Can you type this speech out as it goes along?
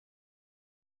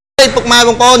ពុកម៉ែប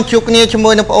ងប្អូនជួបគ្នាជា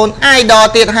មួយនឹងបងប្អូន idol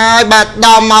ទៀតហើយបាទដ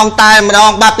ល់ម៉ោងតែម្ដ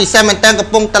ងបាទពិសេសមែនតើកំ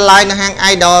ពុងតឡាយនៅហាង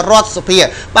idol រតសុភា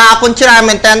បាទអរគុណច្រើន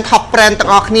មែនតើ top brand ទាំ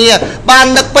ងអស់គ្នាបាន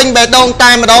នឹកពេញបេះដូង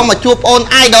តែម្ដងមកជួបបងប្អូន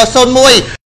idol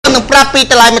 01នឹងប្រាប់ពី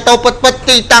តឡាយម៉ូតូពិតៗ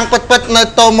ទីតាំងពិតៗនៅ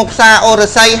តូមុខផ្សារអូរ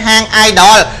ស័យហាង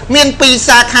idol មាន2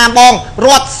សាខាបងរ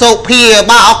តសុភា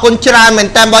បាទអរគុណច្រើនមែន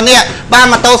តើបងនេះបាទ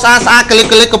ម៉ូតូស្អាតកលិក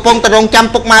កំពុងតរងចាំ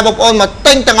ពុកម៉ែបងប្អូនមក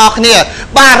ទិញទាំងអស់គ្នា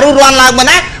បាទរੂរាន់ឡើងមក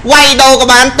ណាវាយដូរក៏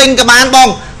បានទិញក៏បានបង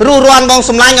រੂរាន់បង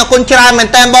សម្លាញ់អរគុណច្រើនមែន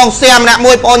តើបងសៀមម្នាក់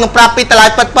មួយបងនឹងប្រាប់ពីតឡាយ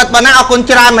ពិតៗបងណាអរគុណ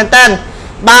ច្រើនមែនតើ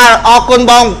បាទអរគុណ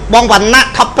បងវណ្ណៈ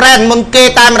top brand មុនគេ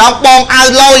តែម្ដងបងអាវ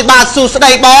លយបាទសួស្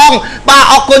ដីបងបាទ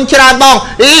អរគុណច្រើនបង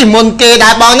មុនគេដែ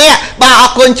របងនេះបាទអរ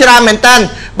គុណច្រើនមែនតើ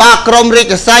បាទក្រុមរា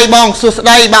ជសីបងសួស្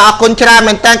ដីបាទអរគុណច្រើន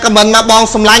មែនតើខមមិនមកបង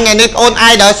សម្លាញ់ថ្ងៃនេះបងអូន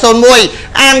idol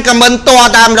 01អានខមមិនត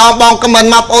តែម្ដងបងខមមិន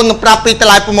មកបងអូននឹងប្រាប់ពីត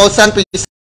ឡាយ promotion ពី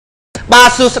បាទ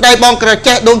សួស្ដីបងក្រ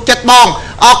ចេះដួងចិត្តបង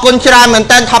អរគុណច្រើនមែន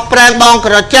តើ top brand បង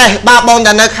ក្រចេះបាទបង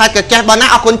ដែលនៅខេត្តក្រចេះបងណា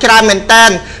អរគុណច្រើនមែនតើ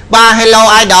បាទ hello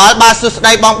idol បាទសួស្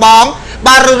ដីបង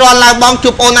បាទរស់រាន់ឡើងបង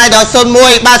ជួបអូន idol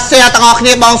 01បាទ share ទាំងអស់គ្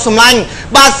នាបងសម្លាញ់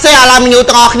បាទ share ឡើងញូ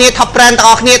ទាំងអស់គ្នា top brand ទាំង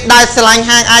អស់គ្នាដែលស្រឡាញ់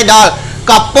ហាង idol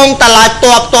កំពុងតឡាយត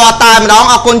តែម្ដង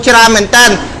អរគុណច្រើនមែនតើ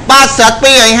បាទស្រិត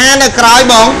250នៅក្រោយ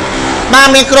បងបាទ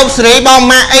មានគ្រប់សេរីបង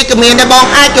ម៉ាក់អីក៏មានដែរបង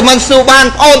អាចខមមិនស៊ូបាន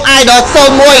អូន idol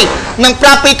 01នឹងប្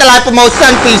រាប់ពីតឡាយ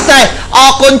promotion ពិសេសអ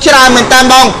រគុណច្រើនមែនតើ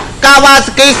បងកាវ៉ា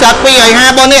សាគីស្រិត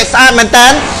250បងនេះស្អាតមែនតើ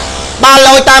បាទល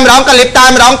យតែម្ដងកលិបតែ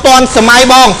ម្ដងតាន់សម័យ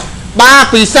បងបាទ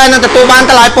ពិសេសនឹងទទួលបាន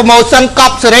តឡាយ promotion ក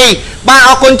ប់សេរីបាទអ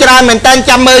រគុណច្រើនមែនតើ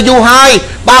ចាំមើលយូរហើយ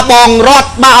បាទបងរត់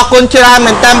បាទអរគុណច្រើន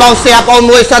មែនតើបងសៀបងអូន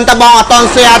មួយសិនតើបងអត់តន់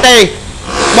សៀទេ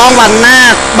បងវណ្ណា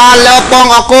បាទលើបង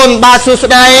អរគុណបាទសួ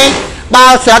ស្ដីបា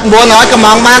ទស្រាត់900កំង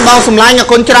បានបងសម្លាញ់អរ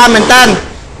គុណច្រើនមែនតើ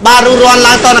បាទរੂរាន់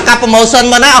ឡើងតនកាប់ promotion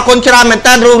មកណាអរគុណច្រើនមែន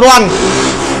តើរੂរាន់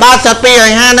បាទស្រាត់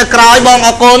250នៅក្រោយបងអ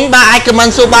រគុណបាទអាចខមមិន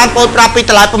ស៊ូបានបងប្រាប់ពី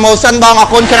តឡាយ promotion បងអរ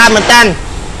គុណច្រើនមែនតើ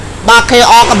បាទ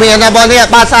KO ក៏មានដែរបងនេះ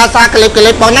បាទសាកលិប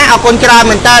បងណាអរគុណច្រើន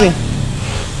មែនតើ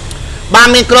បាទ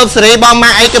មានគ្រប់សេរីបងម៉ា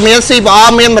ក់អីក៏មាន CBR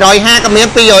មាន150ក៏មាន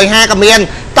250ក៏មាន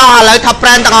តោះឥឡូវ top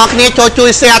brand ទាំងអស់គ្នាចូលជួយ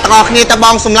share ទាំងអស់គ្នាទៅប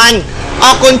ងសម្លាញ់អ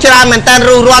រគុណច្រើនមែនតើ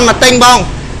រੂរាន់មកទិញបង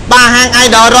បាទហាង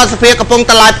idol រតសុភាកំពុង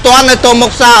តឡាយផ្ទាល់នៅតូមុ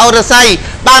ខផ្សារអូរស័យ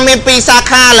បាទមាន2សា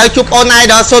ខាឥឡូវជួបអូន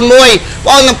idol 01ប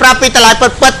ងនឹងប្រាប់ពីតឡាយពិ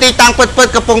តៗទីតាំងពិតៗ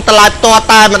កំពុងតឡាយផ្ទាល់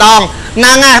តែម្ដងហ្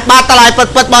នឹងហើយបាទតឡាយពិត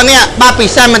ៗបងនេះបាទពិ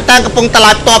សេសមែនតើកំពុងត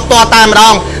ឡាយផ្ទាល់តែម្ដ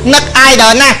ងនឹក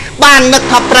idol ណាបាទនឹក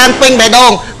top brand ពេញបេះដូ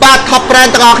ងបាទ top brand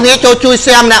ទាំងអស់គ្នាចូលជួយ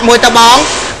share ម្នាក់មួយទៅបង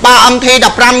បាទ MT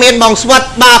 15មានបងស្វិត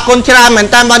បាទអរគុណច្រើនមែន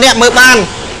តើបងនេះមើលបាន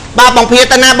បាទបងភី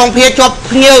តាណាបងភីជាប់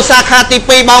ភ្ញៀវសាខាទី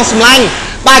2បងសម្លាញ់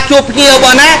បាទជួបភ្ញៀវប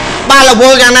ងណាបាទរវ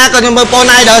ល់យ៉ាងណាក៏ខ្ញុំមើលបង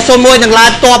idol 01នឹងឡាយ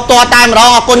ផ្ទាល់តែម្ដង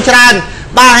អរគុណច្រើន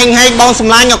បាទហេងបងស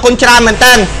ម្លាញ់អរគុណច្រើនមែន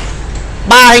តើ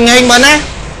បាទហេងបងណា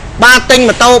បាទទិញ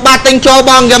ម៉ូតូបាទទិញចូល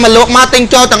បងយកមកលក់មកទិញ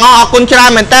ចូលទាំងអស់អរគុណច្រើ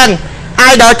នមែនតើ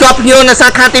idol ជាប់ភ្ញៀវនៅសា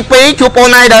ខាទី2ជួបបង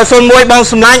idol 01បង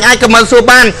សម្លាញ់អាចខមមិនស៊ូ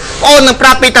បានបងនឹងប្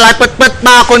រាប់ពីតឡាយពិតៗបាទអ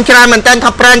រគុណច្រើនមែនតើ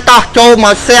top brand តោះចូលម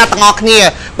ក share ទាំងអស់គ្នា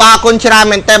បាទអរគុណច្រើន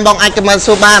មែនតើបងអាចខមមិន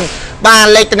ស៊ូបានបាទ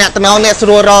លេខតំណែងអ្នកស្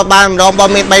រួលរកបានម្ដងបង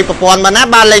មាន3ប្រព័ន្ធបាទណា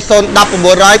បាទលេខ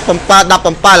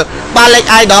0190717បាទលេខ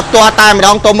idol ផ្ទាល់តែម្ដ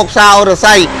ងតូមុខផ្សារអូរ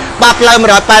ស័យបាទផ្លូវ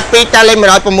182តែលេខ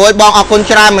106បងអរគុណ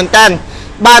ច្រើនមែនតើ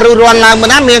បាទរੂរាន់ឡើងមក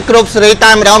ណាមានគ្រប់សេរី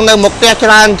តែម្ដងនៅមុខផ្ទះច្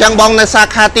រើនអញ្ចឹងបងនៅសា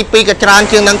ខាទី2ក៏ច្រើន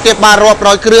ជាងនឹងទៀតបាទរាប់រ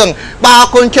យគ្រឿងបាទអរ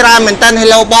គុណច្រើនមែនតើ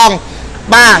hello បង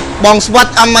បាទបងស្វិត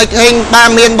អមអីហេងបាទ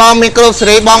មានបងមានគ្រប់សេ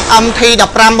រីបង MT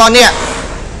 15បងនេះ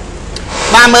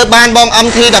បាទមើលបានបង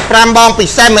MT 15បងពិ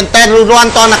សេសមែនតើរੂរា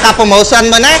ន់តនកាប់ promotion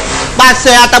មកណាបាទ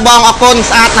share ទៅបងអរគុណ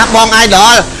ស្អាតណាស់បង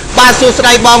idol បាទសួស្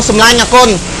ដីបងសម្លាញ់អរគុណ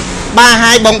បាទ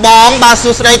ហើយបងបាទ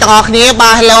សួស្ដីទាំងអស់គ្នាបា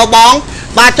ទ hello បង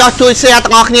បាទចោះជួយ share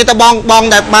ទាំងអស់គ្នាទៅបង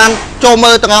ដែលបានចូល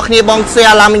មើលទាំងអស់គ្នាបង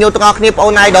share ឡាមញូទាំងអស់គ្នាបង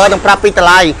idol នឹងប្រាប់ពីត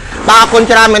ឡាយបាទអរគុណ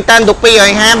ច្រើនមែនតើទុក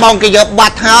250បងគេយកបា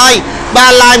ត់ហើយបា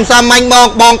ទឡាយមិនសមមិញ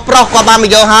បងប្រុសក៏បានមក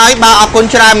យកហើយបាទអរគុណ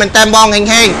ច្រើនមែនតើបងហេ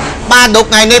ងបាទទុក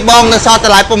ថ្ងៃនេះបងនៅសល់ត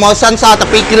ឡាយ promotion សល់តែ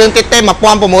2គ្រឿងទៀតទេ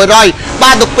 1600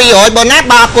បាទទុក200បងណា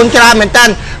បាទអរគុណច្រើនមែនតើ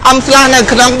អំស្លាស់នៅ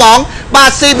ក្នុងបងបាទ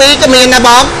CB ក៏មានដែរប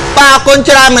ងបាទអរគុណ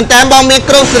ច្រើនមែនតើបងមាន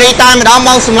គ្រប់សេរីតែម្ដងប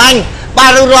ងសម្លាញ់បា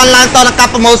ទរੂរាន់ឡើងតនកា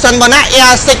ប់ promotion បងណា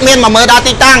Air6 មាន10000ដល់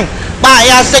ទីតាំងបាទ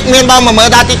Air6 មានបង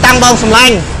10000ដល់ទីតាំងបងសម្លា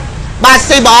ញ់បាទ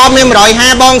CBR មាន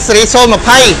150បងសេរី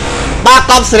020បាទ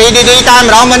កប់សេរី DD តែ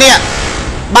ម្ដងមកនេះ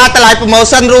បាទតឡាយ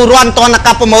promotion រੂរាន់តន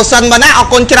កាប់ promotion បងណាអរ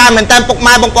គុណច្រើនមែនតើពុក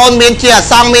ម៉ែបងប្អូនមានជាអ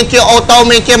សង្ឃមានជាអូតូ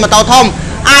មានជាម៉ូតូធំ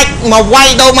អាចមកវាយ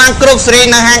ដូរបានគ្រប់សេរី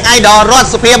នៅហាង idol រត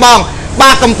សុភាបង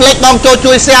បាទកុំភ្លេចបងចូល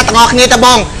ជួយ share ទាំងអស់គ្នាទៅប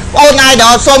ងអូន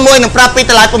idol 01នឹងប្រាប់ពី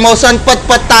តឡាយ promotion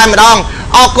ពិតតែម្ដង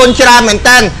អរគុណច្រើនមែន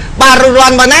តើបាទរੂរា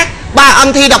ន់បងណាបាទ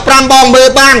MT 15បងមើល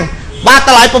បាន បាទត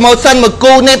ម្លៃ promotion មួយ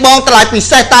គូនេះបងតម្លៃពិ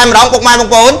សេសតែម្ដងពុកម៉ែបង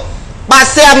ប្អូនបាទ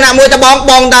share ម្នាក់មួយទៅប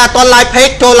ងដែរអត់ live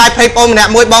page ចូល live page បងម្នាក់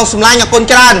មួយបងសម្លាញ់អរគុណ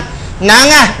ច្រើនហ្នឹង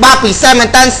ណាបាទពិសេសមែន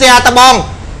តើ share ទៅបង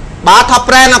បាទ top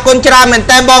brand អរគុណច្រើនមែន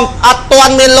តើបងអត់ទា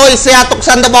ន់មានលុយ share ទុក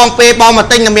សិនទៅបងពេលបងមក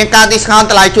ទិញនឹងមានការ discount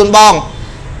តម្លៃជូនបង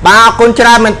បាទអរគុណច្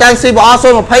រើនមែនតើ CBR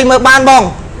 020 មើលបានបង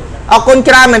អរគុណ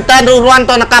ច្រើនមែនតើរួចរាន់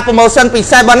តនកា promotion ពិ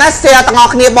សេសបងណា share ទាំងអ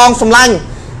ស់គ្នាបងសម្លាញ់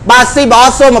បាទ CBR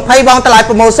 020 បងតម្លៃ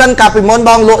promotion កាលពីមុន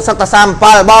បងលក់សឹកតែ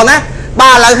37បងណា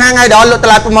បាទឥឡូវហាងឯដល់លក់ត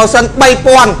ម្លៃ promotion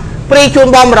 3000ព្រីជូន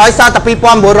បង100សល់តែ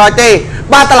2900ទេ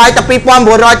បាទតម្លៃតែ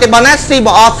2900ទេបងណា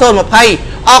CBR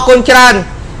 020អរគុណច្រើន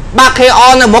បាទ KO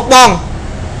នៅមុខបង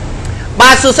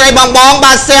បាទសួស្ដីបង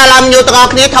បាទ share ឡើងញូទាំងអ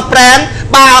ស់គ្នា top brand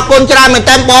បាទអរគុណច្រើនមែន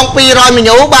តើបង200មេ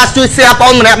ញូបាទជួយ share ប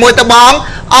ងម្នាក់មួយទៅបង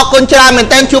អរគុណច្រើនមែន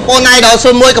តើជួបបង idol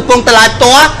 01កំពុងតឡាយផ្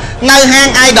ទាល់នៅហាង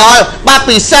idol បាទ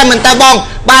ពិសេសមែនតើបង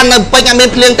បាទនៅពេញអត់មាន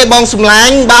ភ្លៀងទេបងសម្លា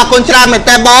ញ់បាទអរគុណច្រើនមែន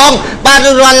តើបងបាទរ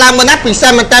ន់ឡើងមកណាពិសេ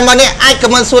សមែនតើមកនេះអាចខ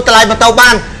មមិនសួរតម្លៃម៉ូតូបា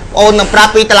នអូននឹងប្រា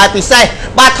ប់ពីតម្លៃពិសេស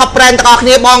បាទ top brand ទាំងអស់គ្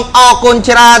នាបងអរគុណ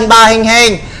ច្រើនបាទហេង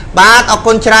បាទអរ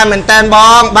គុណច្រើនមែនតើប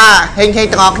ងបាទហេងទាំ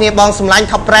ងអស់គ្នាបងសម្លាញ់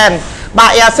top brand បា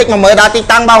ទ Air6 មកមើលដល់ទី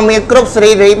តាំងបងមានគ្រប់សេ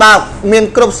រីបាទមាន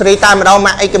គ្រប់សេរីតែម្ដងម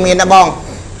កអីក៏មានដែរបង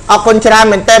អរគុណច្រើន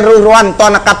មែនតើរួចរាន់ត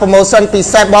នកាប់ promotion ពិ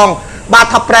សេសបងបាទ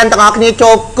top brand ទាំងអស់គ្នាចូ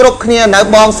លគ្រប់គ្នានៅ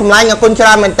បងសម្លាញ់អរគុណច្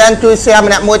រើនមែនតើជួយ share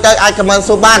ម្នាក់មួយទៅអាច comment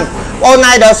សួរបានអូន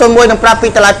ណាយដល់01នឹងប្រាប់ពី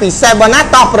តម្លៃពិសេសបងណា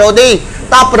តោះ Prodi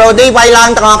វាយឡើង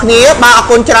ទាំងអស់គ្នាបាទអរ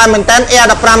គុណច្រើនមែនតើ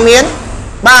Air15 មាន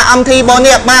បាទ MT បង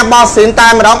នេះបាទបោះស៊ីនតែ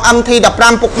ម្ដង MT15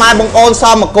 ពុកម៉ែបងប្អូនស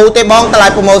មមកគូទេបងតម្លៃ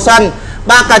promotion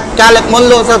បាទកាលលើកមុន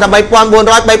លក់សល់តែ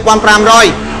3400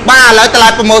 3500បាទឥឡូវតម្លៃ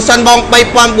promotion បង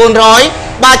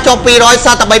3400បាទចុះ200ស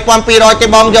ល់តែ3200ទេ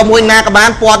បងយកមួយណាក៏បា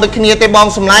នពណ៌ដូចគ្នាទេបង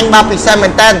សម្លាញ់បាទពិសេសមែ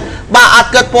នតើបាទអត់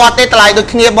គិតពណ៌ទេតម្លៃដូច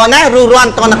គ្នាបងណារួចរា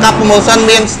ន់តនកាប់ promotion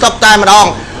មាន stop តែម្ដង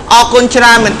អរគុណច្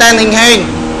រើនមែនតើហេង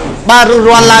បាទរួច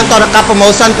រាន់ឡើងតនកាប់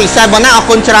promotion ពិសេសបងណាអរ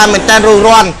គុណច្រើនមែនតើរួច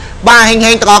រាន់បាទហេង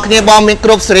ទាំងអស់គ្នាបងមានគ្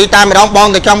រប់សេរីតែម្ដងបង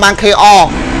ទៅចង់បាន KR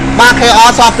បាទ KR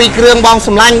សល់2គ្រឿងបងស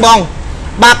ម្លាញ់បង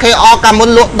បាទ KR កាលមុន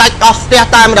លក់ដាច់អស់ស្ទះ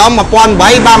តែម្ដង1800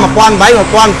បាទ1800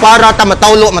 1700រត់តែម៉ូតូ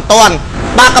លក់មិនតាន់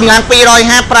បាទកម្លាំង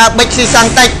250ប្រើប៊ិចស៊ីសាំង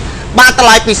តិចបាទតម្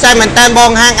លៃពិសេសមែនតើប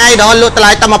ងហាងអីដល់លក់តម្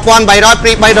លៃតែ1800ព្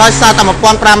រី300សល់តែ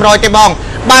1500ទេបង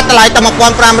បាទតម្លៃតែ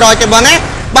1500ទេបងណា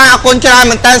បាទអរគុណច្រើន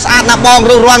មែនតើស្អាតណាស់បង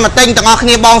រួចរាន់មកទិញទាំងអស់គ្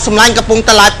នាបងសម្លាញ់កំពុង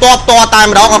តម្លៃតបតែ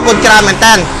ម្ដងអរគុណច្រើនមែន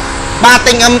តើបាទ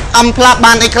ទិញអំផ្លាប់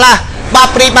បានអីខ្លះបាទ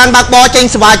ព្រីបានបើកបោចេញ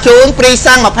សេវាជូនព្រី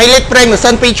សាំង20លីត្រប្រេងម៉ា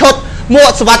ស៊ីន2ឈុតមួក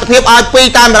សុវត្ថិភាពឲ្យ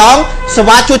2តែម្ដងសេ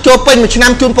វាជួសជុលពេញមួយឆ្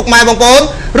នាំជូនពុកម៉ែបងប្អូន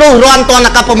រស់រាន់តន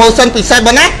កាប់ promotion ពិសេសប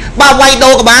ងណាបាទវាយដូ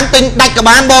រក៏បានទិញដាច់ក៏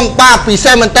បានបងបាទពិ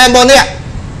សេសមែនតើបងនេះ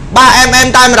បាទ MM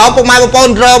តែម្ដងពុកម៉ែបងប្អូន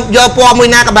រើយកពណ៌មួយ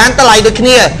ណាក៏បានតម្លៃដូចគ្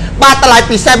នាបាទតម្លៃ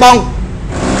ពិសេសបង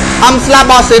អំស្លាប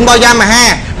បោះស៊ីនបោះយ៉ាម៉ាហា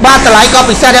បាទតម្លៃក៏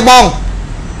ពិសេសដែរបង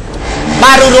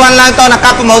បាទរស់រាន់ឡើងតន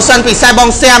កាប់ promotion ពិសេសបង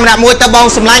shareម្នាក់មួយទៅបង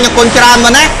សម្លាញ់អរគុណច្រើនប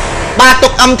ងណាបាទទុ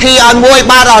ក MT ឲ្យមួយ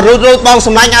បាទរួចបងស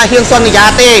ម្លាញ់ឲ្យហ៊ានសន្យា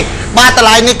ទេបាទតម្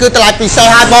លៃនេះគឺតម្លៃពិសេស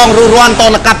ឲ្យបងរស់រាន់ត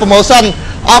នកាប់ promotion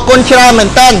អរគុណច្រើនមែន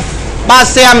តើបាទ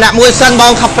share ម្នាក់មួយសិនប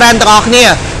ង top brand ទាំងអស់គ្នា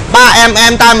បាទ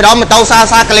MM តែម្ដងម៉ូតូ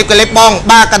សាកលិបបង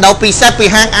បាទកាដូពិសេសពី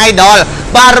ហាង idol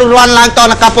បាទរស់រាន់ឡើងត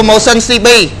នកាប់ promotion CB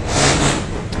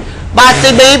បាទ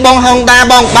CB បង Honda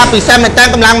បងបាទពិសេសមែនតើ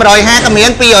កម្លាំង150ក៏មាន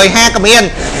250ក៏មាន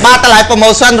បាទតម្លៃ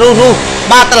promotion រស់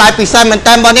បាទតម្លៃពិសេសមែន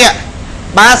តើបងនេះ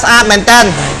បាទស្អាតមែនតើ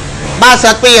បាទស្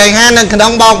អាត250នៅក្នុ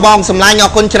ងបងសម្លាញ់អរ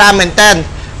គុណច្រើនមែនតើ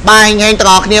បាទហេងទាំ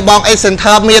ងអស់គ្នាបង A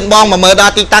Center មានបងមកមើលដ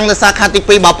ល់ទីតាំងនៅសាខាទី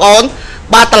2បងប្អូន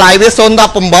បាទតម្លៃវា018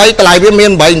តម្លៃវាមា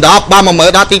ន8 10បាទមកមើល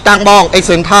ដល់ទីតាំងបង A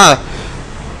Center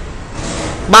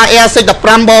បាទ Air6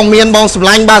 15បងមានបងសម្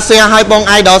លាញ់បាទ share ឲ្យបង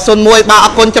idol 01បាទអ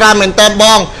រគុណច្រើនមែនតើ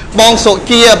បងសុ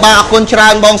ជាបាទអរគុណច្រើ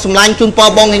នបងសម្លាញ់ជូនពរ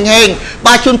បងហេង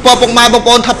បាទជូនពរពុកម៉ែបង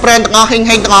ប្អូន top brand ទាំងអស់ហេង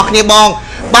ទាំងអស់គ្នាបង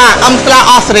បាទអំស្លា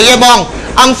អស់សេរីបង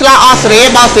អំស្លាអស់សេរី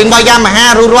បងស៊ីនបោះយ៉ាម៉ាហា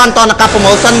រួចរាន់តនកាប់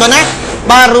promotion បងណា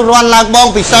បាទរួចរាន់ឡើងបង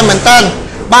ពិសេសមែនតើ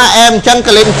បាទអែមអញ្ចឹង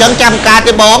ក្លីបអញ្ចឹងចាំការ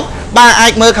ទេបងបាទអា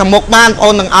ចមើលខាងមុខបានបងអូ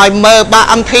ននឹងឲ្យមើលបាទ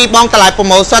MT បងតម្លៃ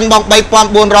promotion បង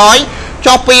3400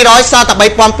ចុះ200សល់តែ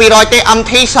3200ទេ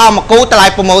MT សល់មកគូតម្លៃ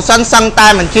promotion សឹងតែ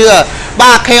មិនជឿ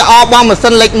បាទ KR បងម៉ាស៊ី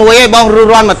នលេខ1ឯងបងរួច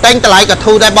រាន់មកទិញតម្លៃក៏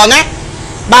ធូរដែរបងណា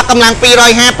បាទកម្លាំង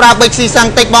250ប្រើប៊ិចស៊ីសាំង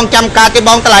តិចបងចាំការទេប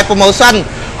ងតម្លៃ promotion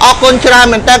អរគុណច្រើន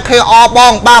មែនតើ KR ប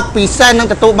ងបាទពិសេសនឹង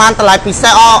ទទួលបានតម្លៃពិសេ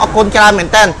សអរគុណច្រើនមែន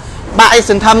តើបាទអី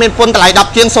សន្តានមានពុនតម្លៃ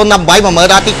10ជាង018មកមើល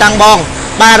ដល់ទីតាំងបង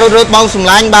បាទរួចបងសម្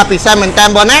លាញ់បាទពិសេសមែនតើ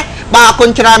បងណាបាទអរគុណ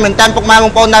ច្រើនមែនតើពុកម៉ែប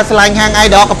ងប្អូនដែលឆ្លាញ់ហាង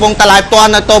idol កំពុងតម្លៃផ្ទាល់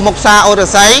នៅតូមុខសាអូរ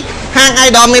ស័យហាង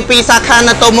idol មាន2សាខា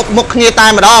នៅតូមុខគ្នាតែ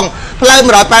ម្ដងផ្លូវ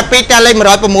182តែលេខ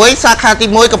106សាខាទី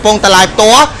1កំពុងតម្លៃផ្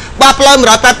ទាល់ បាទផ្លូវ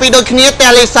182ដូចគ្នាតែ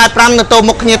លេខ45នៅតូ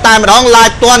មុខគ្នាតែម្ដង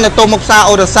live ផ្ទាល់នៅតូមុខផ្សារ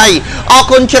អូរស័យអរ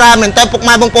គុណច្រើនមែនតើពុក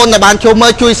ម៉ែបងប្អូនដែលបានចូលមើ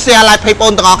លជួយ share live page ប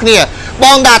ងទាំងអស់គ្នាប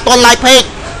ងដែលអត់ទាន់ live page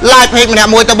ម្នាក់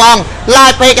មួយទៅបង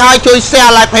live page ឲ្យជួយ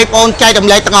share live page បងចែករំ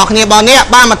លែកទាំងអស់គ្នាបងនេះ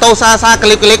បាទម៉ូតូសាក្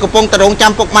លីបកំពុងតរង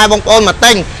ចាំពុកម៉ែបងប្អូនមក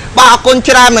ទិញបាទអរគុណ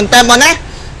ច្រើនមែនតើបងណា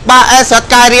បាទអេស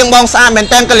កាយរៀងបងស្អាតមែន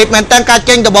តើក្លីបមែនតើការ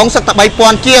ចេញដំបងសឹកតែ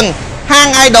 3000 ជាងហាង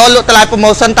idol លក់តម្លៃ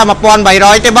promotion តែ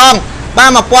 1800 ទេបងបា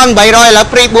ទ 1800 ឥឡូវ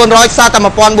ព្រី400សល់តែ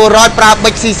 1400 ប្រើ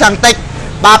ប៊ិចស៊ីសាំងតិច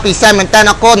បាទពិសេសមែនតើអ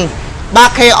រគុណបាទ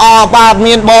KR បាទ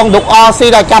មានបងឌុក RC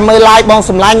ដែលចាំមើល live បង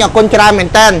សម្លាញ់អរគុណច្រើនមែន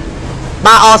តើ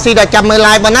បាទ RC ដែលចាំមើល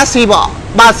live បងណា C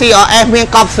បាទ CRS មាន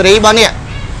កប់សេរីបងនេះ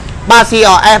បាទ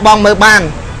CRS បងមើលបាន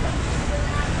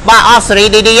បាទអស់សេរី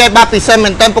DD ឯងបាទពិសេសមែ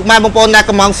នតើពុកម៉ែបងប្អូនដែល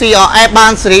កំង CRS បា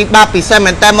នសេរីបាទពិសេស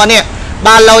មែនតើបងនេះ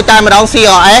បាទលុយតែម្ដង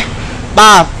CRS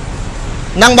បាទ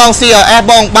នឹងបង CRS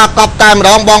បងបាទកប់តែម្ដ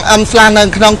ងបង M/ នៅ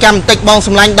ក្នុងចាំបន្តិចបងស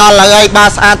ម្លាញ់ដល់ហើយអីបា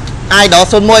ទស្អាត idol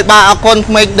 01បាទអរគុណ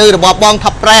ក្មេងឌឺរបស់បង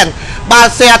Top Brand បាទ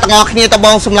share ទាំងអស់គ្នាទៅប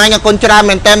ងសម្លាញ់អរគុណច្រើន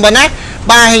មែនតើបងណា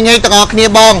បាទហេងហេងទាំងអស់គ្នា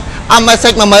បងអម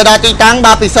message មកមើលដល់ទីតាំង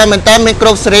បាទពិសេសមែនតើមានគ្រ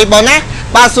ប់សេរីបងណា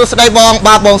បាទសួស្ដីបង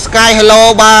បាទបង Sky hello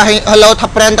បាទ hello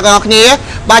Top Brand ទាំងអស់គ្នា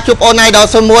បាទជួបអូន idol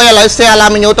 01ឥឡូវ share ឡា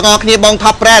មីញូទាំងអស់គ្នាបង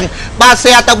Top Brand បាទ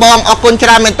share ទៅបងអរគុណច្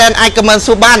រើនមែនតើអាច comment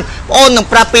សួរបានបងនឹង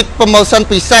ប្រាប់ពី promotion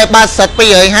ពិសេសបាទសិត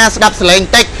250ស្ដាប់សលេង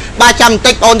តិចបាទចាំបន្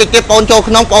តិចបងតិចទៀតបងចូល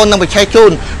ក្នុងបងនឹងបញ្ឆេះជូ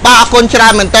នបាទអរគុណច្រើ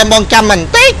នមែនតើបងចាំបន្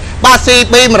តិចបាទ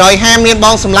CB 150មានប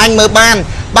ងសម្លាញ់មើលបាន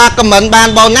បាទ comment បាន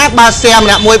បងណាបាទ share ម្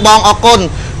នាក់មួយបងអរគុណ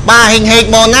បាទហេងហេង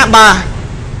បងណាបាទ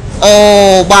អូ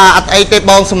បាទអត់អីទេ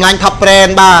បងសម្លាញ់ Top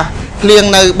Brand បាទភ្លៀង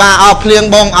នៅបាទអោភ្លៀង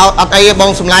បងអត់អីទេប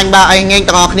ងសម្លាញ់បាទអីងេង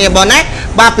ទាំងអស់គ្នាបងណា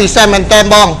បាទពិសេសមែនតើ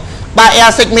បងបាទ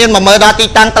Air 6មានមកមើលដល់ទី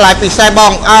តាំងតម្លៃពិសេសប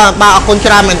ងបាទអរគុណ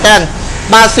ច្រើនមែនតើ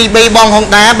បាទ CB បង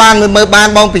Honda បានមើលបាន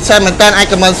បងពិសេសមែនតើអាច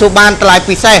comment សួរបានតម្លៃ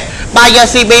ពិសេសបាទយក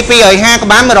CB 250ក្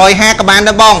បាន150ក្បាន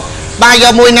ដែរបងបាទយ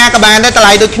កមួយណាក្បានដែរតម្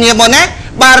លៃដូចគ្នាបងណា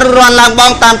បាទរាន់ឡើងប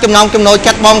ងតាមចំណងចំណូល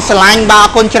ចិត្តបងស្រឡាញ់បាទអ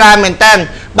រគុណច្រើនមែនតើ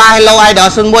បាទ hello idol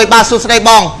 01បាទសួស្ដី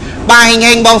បងបាទហេង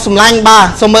ហេងបងសម្លាញ់បាទ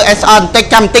សូមមើល SR បន្តិច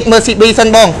ចាំបន្តិចមើល CB សិន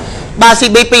បងបាទ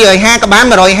CB 250ក្បាន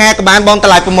150ក្បានបងត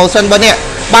ម្លៃ promotion បងនេះ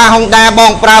បាទ Honda ប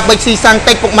ងប្រើប៊ិចស៊ីសាំង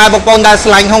តិចពុកម៉ែបងប្អូនដែលស្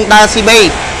រឡាញ់ Honda CB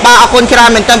បាទអរគុណច្រើន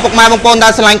មែនតើពុកម៉ែបងប្អូនដែ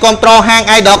លស្រឡាញ់គ្រប់ត្រហាង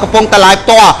idol កំពុងតម្លៃផ្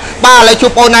ទាល់បាទឥឡូវជួ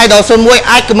បអូន idol 01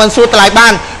អាច comment សួរតម្លៃបា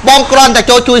នបងគ្រាន់តែ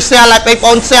ចូលជួយ share like បងប្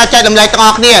អូន share ចែករំលែកទាំងអ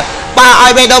ស់គ្នាបាទឲ្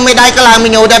យបេដងមេដៃក៏ឡើងមី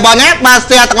ញូដែរបងណាបាទ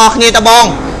share ទាំងអស់គ្នាទៅបង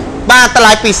បាទតម្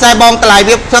លៃពិសេសបងតម្លៃ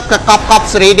វាផ្សឹកកប់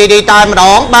សេរី DD តែម្ដ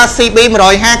ងបាទ CB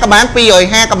 150ក្បាន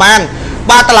250ក្បាន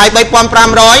បាទតម្លៃ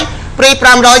 3500ព្រី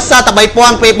500សល់តែ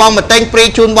 3000ពេលបងមកទិញព្រី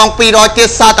ជូនបង200ទៀត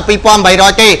សល់តែ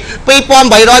 2800ទេ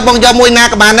 2800បងយកមួយណា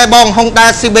ក៏បានដែរបង Honda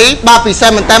CB បាទពិសេស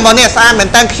មែនតើបងនេះស្អាតមែន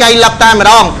តើខ្ចីលឹបតែម្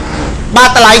ដងបាទ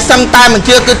តម្លៃសឹងតែមិន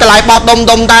ជឿគឺតម្លៃបោះដុំ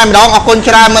តែម្ដងអរគុណ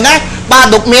ច្រើនមែនណាបាទ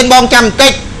ឌុកមានបងចាំបន្តិ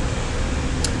ច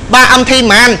បាទ MT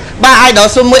ម៉ានបាទ idol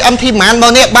 01 MT ម៉ានប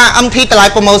ងនេះបាទ MT តម្លៃ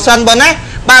promotion បងណា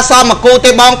បាទសល់មកគូទេ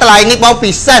បងតម្លៃនេះបង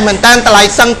ពិសេសមែនតើតម្លៃ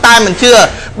សឹងតែមិនជឿ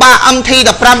បាទ MT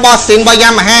 15បោះស៊ីនរបស់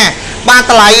Yamaha បាទ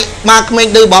តម្លៃបាទក្មេង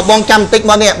ឌឺរបស់បងចាំបន្តិច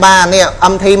បងនេះបាទនេះ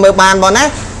MT មើលបានបងណា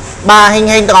បាទហេង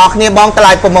ហេងទាំងអស់គ្នាបងតម្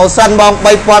លៃ promotion បង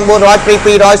 3400 ព្រី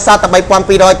200សល់តែ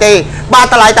 3200ទេបាទ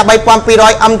តម្លៃតែ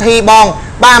 3200 MT បង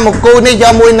បាទមកគូនេះយ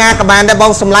កមួយណាក៏បានដែរប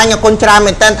ងសម្លាញ់អរគុណច្រើន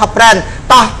មែនតើ Top Brand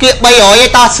តោះគៀក300ឯ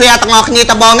តោះ share ទាំងអស់គ្នា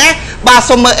តបងណាបាទ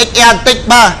សូមមើល XR បន្តិច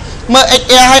បាទមើល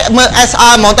XR ហើយមើល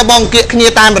SR ហ្មងតបងគៀកគ្នា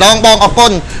តែម្ដងបងអរគុ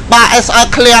ណបាទ SR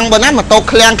ឃ្លាំងបងណាម៉ូតូ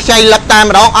ឃ្លាំងខ្ចីលឹបតែ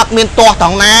ម្ដងអត់មានទាស់ត្រ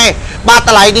ង់ណាបាទត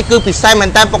ម្លៃនេះគឺពិសេសមែន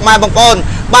តើពុកម៉ែបងប្អូន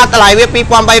បាទតម្លៃវា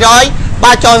 2300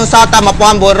បាទចូលសល់តែ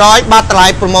 1900បាទតម្លៃ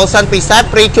promotion ពិសេស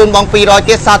ព្រីជូនបង200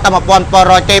ទៀតសល់តែ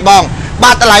 1700ទេបង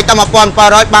បាទតម្លៃតែ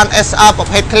 1700បាន SR ប្រ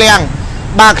ភេទឃ្លាំង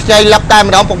បាទខ្ចីលឹបតែ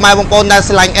ម្ដងពុកម៉ែបងប្អូនដែល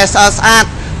ស្រឡាញ់ SR ស្អាត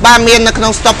បាទមាននៅក្នុ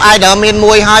ង stop idol មាន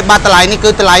មួយហើយបាទតម្លៃនេះគឺ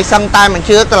តម្លៃសឹងតែមិន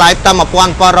ជឿតម្លៃតែ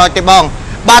 1700ទេបង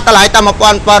បាទតម្លៃតែ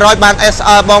 1700បាន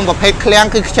SR បងប្រភេទឃ្លាំង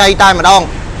គឺខ្ចីតែម្ដង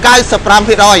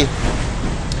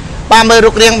 95% បាទមើលរូ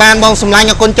បរាងបានបងសម្លាញ់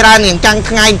អរគុណច្រើនរៀងចាំង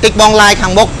ថ្ងៃបន្តិចបងឡាយខា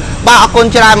ងមុខបាទអរគុណ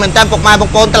ច្រើនមែនតើពុកម៉ែបង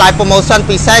ប្អូនតម្លៃ promotion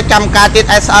ពិសេសចាំការទៀត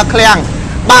SR ឃ្លាំង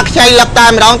បាទខ្ចីលឹបតែ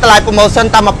ម្ដងតម្លៃ promotion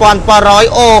តែ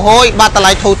 1700អូហូយបាទតម្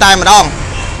លៃធូរតែម្ដង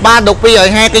បាទដល់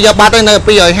250គេយកបាត់ទៅនៅ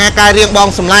250កាយរៀងបង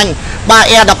សម្លាញ់បាទ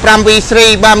Air 15 V3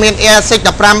 បាទមាន Air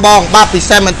 6 15បងបាទពិ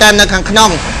សេសមែនតើនៅខាងក្នុង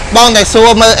បងតែសួរ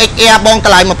មើល XR បងត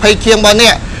ម្លៃ20ជាងបង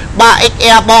នេះបាទ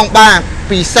XR បងបាទ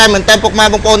ពិសេសមែនតើពុកម៉ែ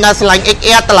បងប្អូនដែលស្រឡាញ់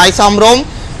XR តម្លៃសមរម្យ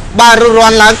បាទរា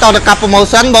ន់ឡើងតទៅកាប់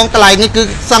promotion បងតម្លៃនេះគឺ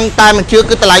សឹងតែមិនជឿ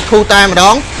គឺតម្លៃធូរតែម្ដ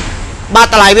ងបាទ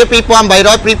តម្លៃវា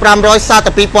 2800 ព្រី500សល់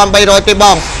តែ 2300ទេប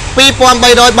ង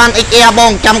2300បាន XR ប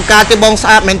ងចាំការទេបងស្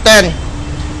អាតមែនតើ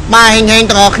បាទហេងហេង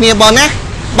ទាំងអស់គ្នាបងណា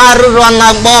បាទរាន់ឡើ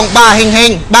ងបងបាទហេងហេ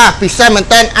ងបាទពិសេសមែន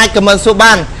តើអាច comment សួរ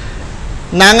បាន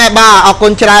nắng ngay ba ở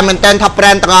con trai mình tên thập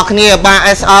brand tặng kia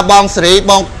ba SR bong sri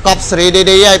bong cọp sri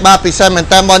đi ba pizza mình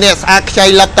tên bọn này sẽ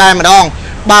chơi lấp tay mà đong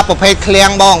ba bộ phê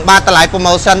clean bong ba ta lại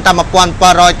promotion ta một quan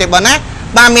per rồi thì bọn á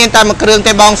ba miền ta một kêu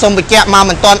tay bong xong bị chẹt mà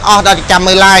mình toàn ở đó thì chăm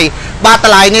mươi lại ba ta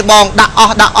lại này bong đã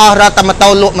ở ra ta một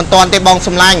tàu lụa mình toàn tay bong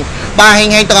xung lanh ba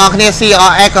hình tặng kia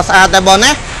COE có sao tay bọn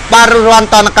á ba run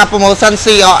toàn là promotion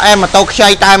COE mà tàu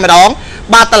chơi tay mà đong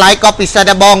ba ta lại có pizza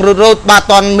tay bong rút ba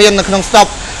toàn miền là không stop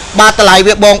ba ta lại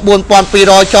việc bong buôn pon pi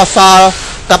rồi cho sao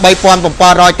ta bay pon bong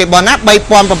pon rồi thì bọn á bay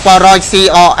pon bong pon rồi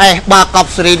COE ba cọp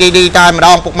sri đi tay mà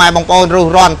đong phục mai bong pon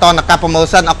run toàn là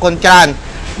promotion ở con tràn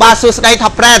ba số đây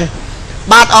thập brand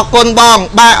ba ở con bong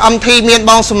ba âm thi miền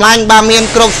bong sum lanh ba miền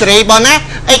cột sri bọn á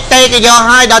xt cái do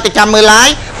hai đó thì chăm mươi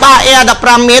lái ba e đập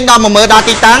ram miền đó mà mở đó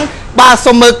thì tăng ba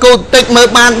số mưa cột tích mưa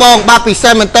ban bong ba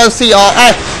pizza mình tên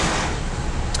COE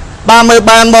 30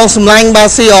 ban bong sum lanh ba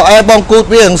COE bong cút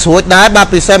với hàng suối đá ba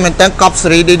pizza mình tên cọp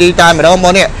sri đi tay mà đâu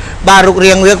món nè ba rục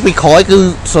riêng với bị khói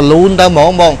cứ saloon tao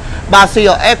món bong ba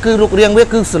COE cứ rục riêng với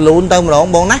cứ saloon tao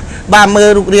món bong nè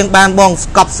 30 rục riêng ban bong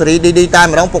cọp sri đi tay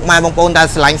mà đâu phục mai bong pon ta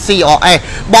lanh COE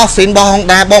bong xin bong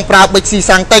đá bong prao bịch xì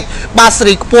sang tích ba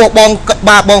sri cua bong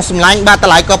ba bong sum lanh ba ta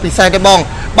lại cọp pizza đây bong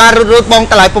ba rút bong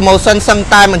ta lại promotion sang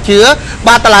tay mình chứa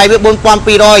ba ta lại với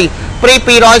 4,2 rồi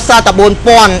pri200sao ta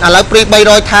 4,000 ឥឡូវព្រី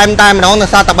300ថែមតែម្ដងនៅ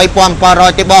sao ta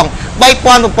 3,700ទេបង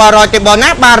3,700ទេបងណា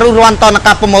បាទរੂរាន់តន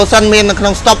កា promotion មាននៅក្នុ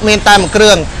ង stock មានតែមួយគ្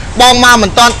រឿងបងមកមិ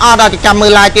នតន់អត់ដល់ចាំមើ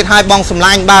ល live ទៀតហើយបងសម្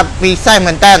លាញ់បាទពិសេស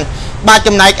មែនតើបាទ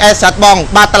ចំណែក asset បង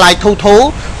បាទតម្លៃធូរ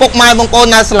ពុកម៉ែបងប្អូន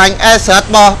ណាស្រឡាញ់ asset រ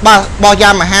បស់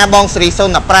យ៉ាមាហាបងសេរី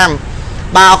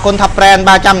015បាទអរគុណថា brand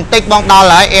បាទចាំបន្តិចបងដល់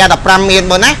ហើយ Air 15មាន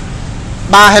បងណា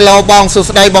បាទ hello បងសួ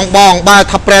ស្ដីបងបាទ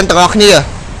ថា brand ទាំងអស់គ្នា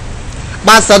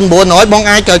ba sân 400បង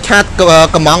អាចចូលឆាត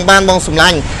កំងបានបងសម្លា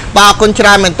ញ់បាទអរគុណច្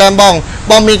រើនមែនតើបង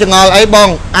មានចងល់អីបង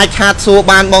អាចឆាតសួរ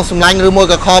បានបងសម្លាញ់ឬមួយ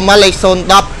ក៏ខមមកលេខ010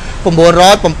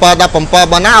 900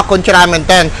 717បងណាអរគុណច្រើនមែន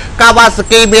តើកាវ៉ាសា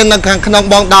គីមាននៅខាងក្នុង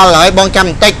បងដល់ហើយបងចាំ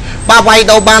បន្តិចបាទវាយ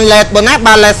ដូរបានលេតបងណា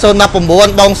បាទលេត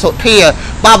019បងសុធា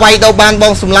បាទវាយដូរបានប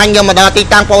ងសម្លាញ់យកមកដល់ទី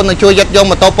តាំងបងប្អូននឹងជួយយក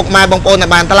ម៉ូតូពុកម៉ែបងប្អូនឲ្យ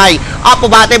បានថ្លៃអត់ពិ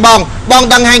បាកទេបង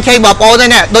ដឹងហាញឆៃបងប្អូនទេ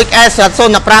ណាដូច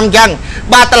S015 អញ្ចឹង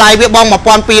បាទតម្លៃវាបង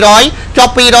1200ចុះ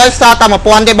200សល់តែ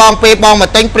1000ទេបងពេលបងមក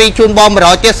ទិញព្រីជូនបង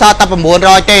100ទៀតសល់តែ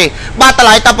900ទេបាទតម្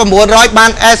លៃតែ900បា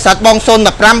ន S បង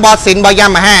015បតស៊ីនរបស់យ៉ា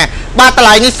មាហាបាទតម្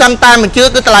លៃនេះសឹងតែមិនជឿ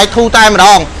គឺតម្លៃធូរតែម្ដ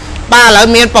ងបាទឥឡូវ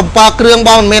មាន7គ្រឿង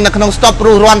បងមាននៅក្នុង stock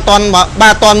រੂរាន់តន់បា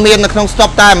ទតន់មាននៅក្នុង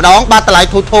stock តែម្ដងបាទតម្លៃ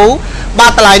ធូរបា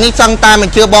ទតម្លៃនេះសឹងតែមិន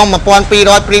ជឿបង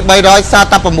1200ព្រី300សល់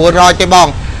តែ900ទេបង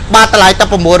បាទតម្លៃតែ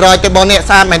900ទេបងនេះ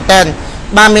ស្អាតមែនតើ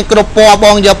បាទមានគ្រប់ពណ៌ប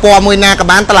ងយកពណ៌មួយណាក៏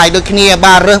បានតម្លៃដូចគ្នា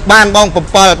បាទរើសបានបង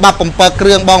7បាទ7គ្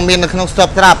រឿងបងមាននៅក្នុង stock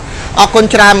ត្រាប់អរគុណ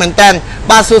ច្រើនមែនតើ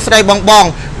បាទសួស្ដីបង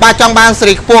បាទចង់បានសេ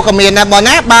រីខ្ពស់ក៏មានដែរបង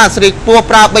ណាបាទសេរីខ្ពស់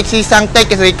ប្រើបិចស៊ីសាំងតិច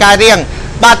សេរីកាយរៀង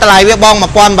បាទតម្លៃវាបង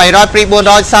1800ព្រី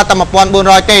400សល់តែ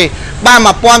1400ទេបាទ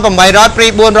1800ព្រី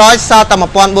400សល់តែ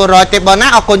1400ទេបងណា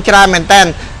អរគុណច្រើនមែនតើ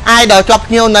ai đòi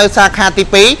chọc nhiều nơi xa khá tí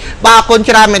phí ba con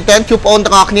trai mình tên chụp ôn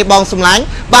tặng ngọc như bong xung lánh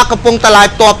ba cặp bông ta lại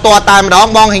to tài mà đó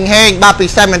bong hình ba bị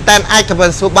xem mình tên ai cặp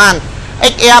vấn số ban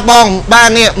XE bong ba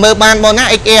nè mơ ban bong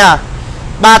á XE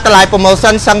ba ta lại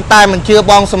promotion sang tay mình chưa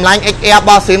bong xung lánh XE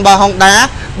ba xịn ba hông đá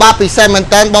ba bị xem mình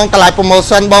tên bong ta lại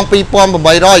promotion bong pi pom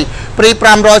 700 pri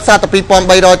 500sao ta pi pom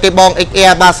 700ទេបង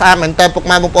XE baសាមែនតើពុក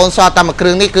ម៉ែបងប្អូនសតតែមួយគ្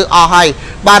រឿងនេះគឺអស់ហើយ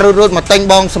បាទរត់មកទិញ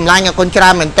បងសម្លាញ់អរគុណច្រើ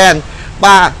នមែនតើ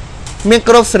បាទមាន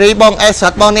គ្រប់សេរីបង S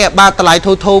បងនេះបាទតម្លៃ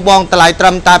ធូរបងតម្លៃត្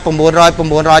រឹមតែ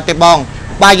900ទេបង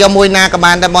បាទយកមួយណាក៏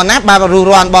បានដែរបងណាបាទរੂ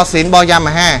រាន់បោះស៊ីនបងយ៉ា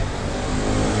មាហា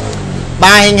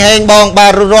បាទហេងបងបា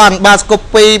ទរੂរាន់បាទស្គប់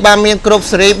2បាទមានគ្រប់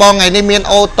សេរីបងថ្ងៃនេះមាន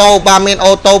អូតូបាទមាន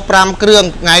អូតូ5គ្រឿង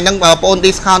ថ្ងៃហ្នឹងបងប្អូន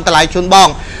discount តម្លៃជូនបង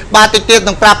បាទតិចទៀត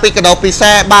នឹងប្រាប់ពីកដោពិ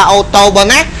សេសបាទអូតូបង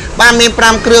ណាបាទមាន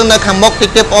5គ្រឿងនៅខាងមុខតិច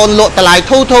ទៀតបងប្អូនលក់តម្លៃ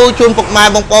ធូរជូនពុកម៉ែ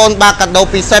បងប្អូនបាទកដោ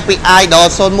ពិសេសពី Idol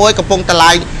 01កំពុងតម្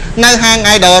លៃនៅហាង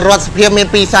Idol រដ្ឋសភាមាន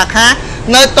2សាខា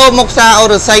នៅតូមុខសាអូ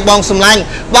រស័យបងសម្លាញ់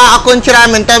បាទអរគុណច្រើន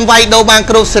មែនតើវាយដូរបាន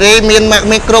គ្រប់សេរីមា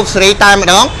នគ្រប់សេរីតែម្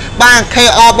ដងបាទ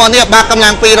KO បងនេះបាទកម្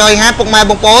លាំង250ពុកម៉ែ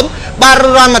បងប្អូនបាទ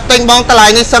រន់មកទិញបងតម្លៃ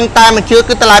នេះសឹងតែមិនជឿ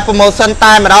គឺតម្លៃ promotion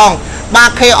តែម្ដងបា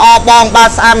ទ KO បងបាទ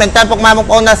ស្អាតមែនតើពុកម៉ែបង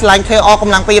ប្អូនដែលស្រឡាញ់ KO ក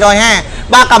ម្លាំង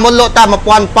250បាទកាលមុនលក់តែ1700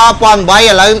 1800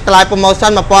ឥឡូវតម្លៃ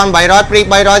promotion 1700ព្រី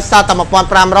300សល់តែ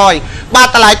1500បាទ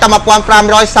តម្លៃតែ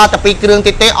1500សល់តែ2គ្រឿង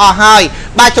ទៀតទេអស់ហើយ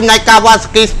បាទចំណែក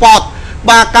Kawasaki Sport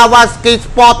បាទ Kawasaki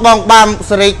Sport បងបាន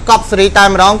សេរីកប់សេរីតែ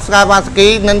ម្ដង Kawasaki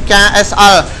Ninja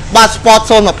SL បាទ Sport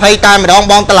 020តែម្ដង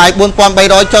បងតម្លៃ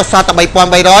4300ចុះសល់តែ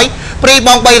3300ព្រីប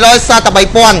ង300សល់តែ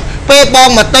3000ពេលបង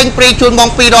មកទិញព្រីជូនបង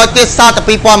200ទៀតសល់តែ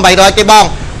2800ទេបង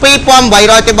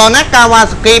2800ទេបងណា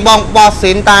Kawasaki បងបោះ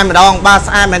ស៊ីនតែម្ដងបាទ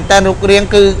ស្អាតមែនតើរូបរាង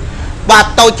គឺ បាទ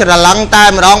តូចច្រឡឹងតែ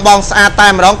ម្ដងបងស្អាតតែ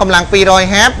ម្ដងកម្លាំង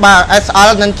250បាទ SL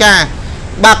នឹងចា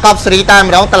បាទកប់សេរីតែ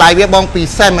ម្ដងតម្លៃវាបងពិ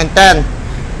សេសមែនតើ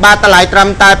បាទតម្លៃត្រឹម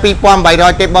តែ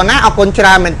 2800 ទេបងណាអរគុណច្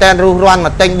រើនមែនតើរុះរាន់ម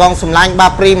កទិញបងសម្លាញ់បា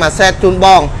ទព្រីម៉ាសេតជូនប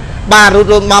ងបាទរ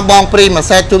ត់មកបងព្រីម៉ា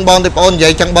សេតជូនបងទេបងអូននិយា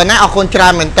យចឹងបងណាអរគុណច្រើ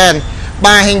នមែនតើ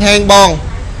បាទហេងបង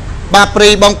បាទព្រី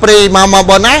បងព្រីមក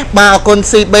បងណាបាទអរគុណ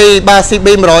CB បាទ CB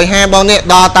 150បងនេះ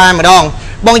ដល់តែម្ដង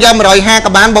បងយក150ក៏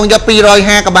បានបងយក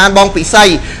250ក៏បានបងពិសី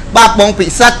បាទបងពិ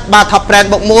សិដ្ឋបាទ Top Brand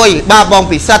បុក1បាទបង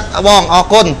ពិសិដ្ឋបងអរ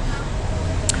គុណ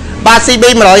បាទ CB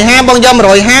 150បងយក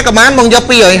150ក៏បានបងយក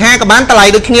250ក៏បានតម្លៃ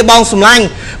ដូចគ្នាបងសម្លាញ់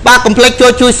បាទកុំភ្លេច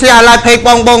ជួយ share like page ប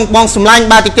ងសម្លាញ់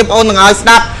បាទតិចបងអូននឹងឲ្យស្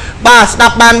ដាប់បាទស្ដា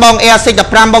ប់បានបង Air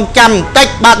 15បងចាំបន្តិច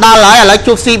បាទដល់ហើយឥឡូវ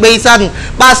ជួប CB សិន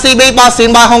បាទ CB បោះស៊ីន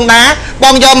បោះ Honda ប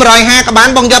ងយក150ក៏បាន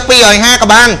បងយក250ក៏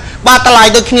បានបាទតម្លៃ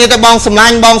ដូចគ្នាទៅបងសម្លា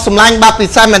ញ់បាទពិ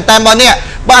សេសមែនតើបងនេះ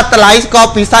បាទតម្លៃក៏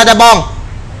ពិសេសដែរបង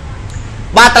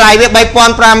បាទតម្លៃវា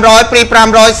 3500 ព្រី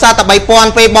500សាតែ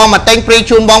 3000 ពេលបងមកទិញព្រី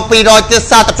ជូនបង200ទៀត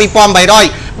សាតែ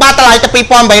 2800បាទតម្លៃតែ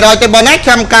 2800ទេបងណា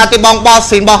ចាំការទេបងបោះ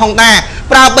ស៊ីនបោះ Honda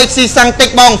ប្រើប៊ិចស៊ីសាំងតិច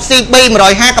បង CB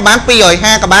 150ក៏បាន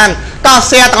250ក៏បានតោះ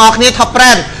share ទាំងអស់គ្នា Top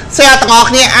Brand share ទាំងអស់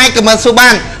គ្នាអាច comment ស៊ូបា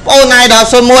នបងអូន Idol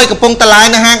 01កំពុងតឡាយ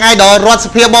នៅហាង Idol រដ្ឋស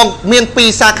ភាបងមាន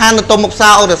2សាខានៅទុំមុខផ្សា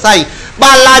រអូរស័យ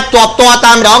បាទ live តប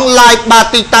តែម្ដង live បាទ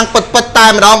ទីតាំងពិតតែ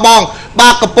ម្ដងបងបា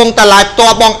ទកំពុងតឡាយត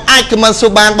បបងអាច comment ស៊ូ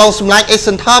បានបងសម្លាញ់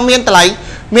Center មានតម្លៃ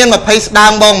មាន20ស្ដើ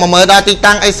ងបងមកមើលដល់ទី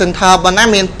តាំង Center បងណា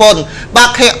មានពុនបាទ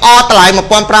KO តម្លៃ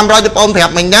 1500 ទេបងអូនប្រា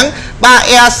ប់មិញហ្នឹងបាទ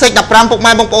Air 15ពុក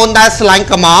ម៉ែបងប្អូនដែលស្រឡាញ់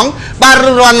កំងបាទ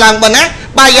រន់ឡើងបងណា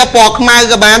បាទយកពណ៌ខ្មៅ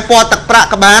ក៏បានពណ៌ទឹកប្រាក់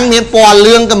ក៏បានមានពណ៌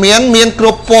លឿងក៏មានគ្រ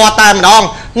ប់ពណ៌តែម្ដង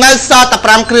នៅសល់តែ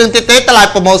5គ្រឿងទៀតទេតម្លៃ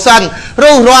promotion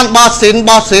រុះរាន់បោះស៊ីន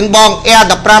បង Air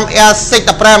 15 Air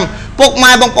 15ពុក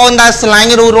ម៉ែបងប្អូនដែលស្រឡា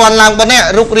ញ់រុះរាន់ឡើងបងនេះ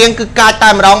រូបរាងគឺកាចតែ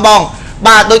ម្ដងបង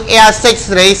បាទដូច Air 6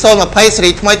 សេរី 020 សេរី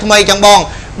ថ្មីចឹងបង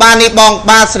បាទនេះបង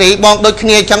បាទសេរីបងដូចគ្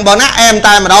នាចឹងបងណាអែម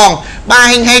តែម្ដងបាទ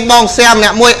ហេងបងសែម្នា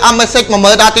ក់មួយអមសិចមក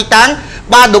មើលដល់ទីតាំង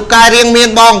បាទឌុកាយរៀងមាន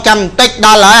បងចាំបន្តិចដ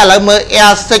ល់ហើយឥឡូវមើល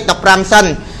Air 15សិន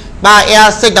បាទ Air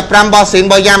 15បោះស៊ីន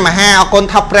បោះយ៉ាម៉ាហាអរគុណ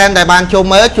Top Brand ដែលបានចូល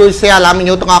មើលជួយ share ឡាមី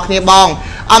ញូទាំងអស់គ្នាបង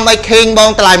អមអីខេងបង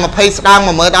តម្លៃ20ស្ដើងម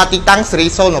កមើលដល់ទីតាំងសេរី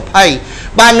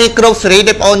 020បាទមានគ្រប់សេរី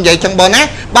ទេបងអូននិយាយចឹងបងណា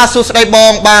បាទសួស្ដីប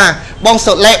ងបាទបង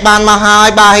សុលេបានមកហើយ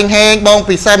បាទហេងបង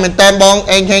ពិសេសមែនតើបង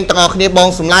ហេងទាំងអស់គ្នាបង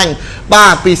សម្លាញ់បា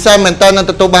ទពិសេសមែនតើនឹង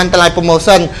ទទួលបានតម្លៃ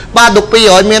promotion បាទ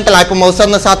1200មានតម្លៃ promotion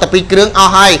នៅសល់តែ2គ្រឿងអ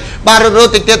ស់ហើយបាទរ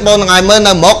ត់តិចទៀតបងនឹងឲ្យមើល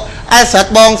នៅមុខ Asset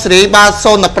បងសេរីបាទ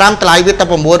05តម្លៃវាតែ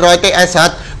900ទេ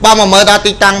Asset បាទមកមើលដល់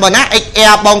ទីតាំងបងណា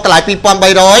XR បងតម្លៃ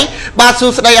 2300បាទសួ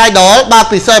ស្ដី Idol បាទ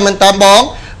ពិសេសមែនតើបង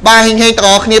បាទហេងទាំង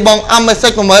អស់គ្នាបងអមសិ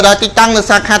ចមកមើលដល់ទីតាំងនៅ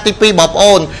សាខាទី2បងប្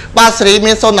អូនបាទសេរី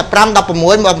មាន05 16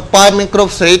 17មានគ្រ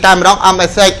ប់សេរីតែម្ដងអម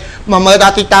សិចមកមើលដ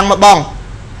ល់ទីតាំងមកបង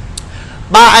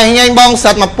បាទឯងបង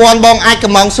សិត1000បងអាច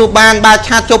កំងស៊ូបានបាទ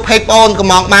ឆាតជប់ហេតបងកំ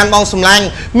ងបានបងសម្លាញ់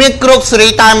មានគ្រប់សេរី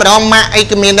តែម្ដងម៉ាក់អី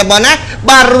ក៏មានដែរបងណា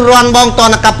បាទរន់បងត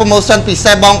នកាប់ promotion ពិ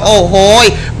សេសបងអូហូយ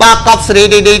បាទកប់សេរី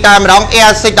ឌីតែម្ដង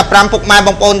Air 15ពុកម៉ែប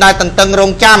ងប្អូនដែលតន្ទឹងរ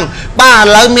ង់ចាំបាទឥ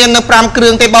ឡូវមាននៅ5គ្រឿ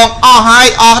ងទេបងអស់ហើយ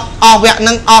អស់វគ្គ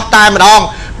នឹងអស់តែម្ដង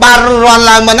បាទរន់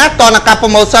ឡើងមកណាតនកាប់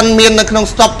promotion មាននៅក្នុង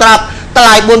stop trap តម្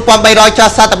លៃ 4300 ចា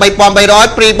ស់សាតែ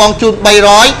 3300 ព្រីបងជូន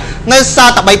300នៅសា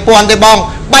តែ 3000ទេបង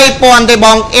3000ទេប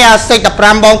ង Air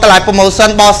 15បងតម្លៃ promotion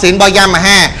បោះស៊ីនបោះយ៉ាម៉ា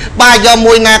ហាបាទយក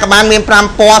មួយណាក៏បានមាន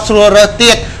5ពណ៌ស្រួលរើស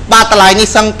ទៀតបាទតម្លៃនេះ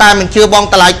សឹងតែមិនជឿបង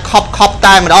តម្លៃខប់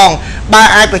តែម្ដងបាទ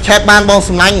អាចប្រឆេបបានបងស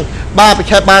ម្លាញ់បាទប្រ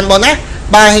ឆេបបានបងណា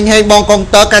បាទហេងបងកុំព្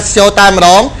យូទ័រ Casio តែម្ដ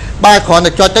ងបាទគ្រាន់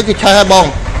តែចុចទៅគឺឆេះហើយបង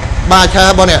បាទឆេះ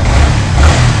ហើយបងនេះ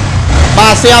បា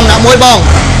ទសៀមអ្នកមួយបង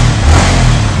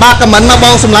បាទខមមិនមកប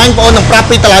ងសម្លាញ់បងអូននឹងប្រាប់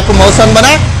ពីតម្លៃ promotion បង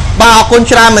ណាបាទអរគុណ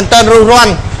ច្រើនមែនតើរុះរា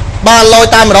ន់បាទលយ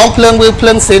តែម្ដងភ្លើងភ្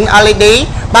លើងស៊ីន LED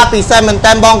បាទពិសេសមែន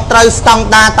តើបងត្រូវស្តង់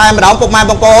ដារតែម្ដងពុកម៉ែ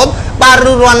បងប្អូនបាទ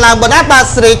រុះរាន់ឡើងបងណាបាទ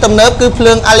សេរីទំនើបគឺភ្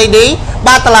លើង LED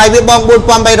បាទតម្លៃវាបង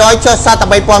4300ចុះសាតែ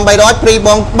 3300ព្រីប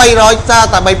ង300សា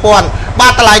តែ 3000បា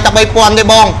ទតម្លៃតែ 3000ទេ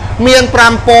បងមាន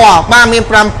5ពណ៌បាទមាន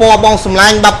5ពណ៌បងសម្លា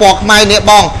ញ់បាទពណ៌ខ្មៅនេះ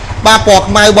បងបាទពណ៌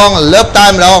ខ្មៅបងលើបតែ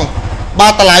ម្ដងបា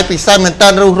ទតម្លៃពិសេសមែនតើ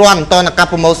រុះរាន់តនកាប់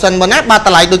promotion បងណាបាទត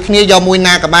ម្លៃដូចគ្នាយកមួយ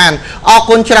ណាក៏បានអរ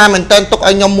គុណច្រើនមែនតើទុក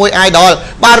ឲ្យខ្ញុំមួយ Idol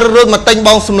បាទរត់មកទិញប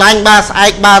ងសម្លាញ់បាទស្អែ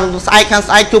កបាទស្អែកខាង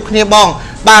ស្អែកជួបគ្នាបង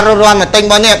បាទរុះរាន់មកទិញ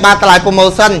បងនេះបាទតម្លៃ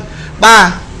promotion បាទ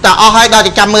តែអស់ហើយដល់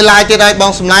តែចាំមើល live ទៀតហើយប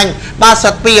ងសម្លាញ់បាទសិ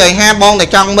ត250បងតែ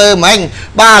ចង់មើលមិញ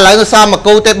បាទឥឡូវសល់មក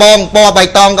គូទេបងពណ៌បៃ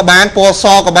តងក៏បានពណ៌ស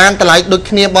ក៏បានតម្លៃដូច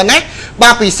គ្នាបងណាបា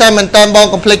ទពិសេសមែនតើបង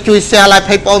កុំភ្លេចជួយ share live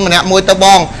page បងម្នាក់មួយទៅប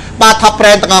ងបាទ Top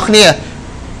Brand ទាំងអស់គ្នា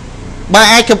បាទ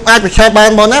អាចប្រឆេបបា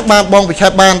នបងណាបាទបងប្រឆេ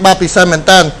បបានបាទពិសេសមែន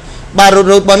តើបាទរ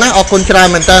ត់បងណាអរគុណច្រើន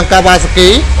មែនតើកាវ៉ាសាគី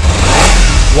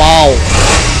វ៉ាវ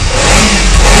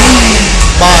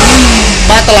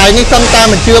បាទ បាទតម្លៃនេះសឹងតែ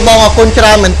មិនជឿបងអរគុណច្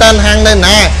រើនមែនតើហាងនៅ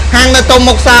ណាហាងនៅតុ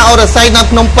មុខសាអូរស័យនៅ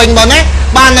ភ្នំពេញបងណា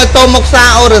បាទនៅតុមុខសា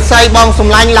អូរស័យបងស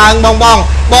ម្លាញ់ឡើងប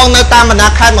ងនៅតាមបណ្ដា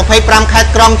ខេត្ត25ខេត្ត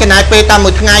ក្រុងចំណាយពេលតាមមួ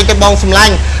យថ្ងៃទេបងសម្លា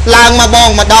ញ់ឡើងមកបង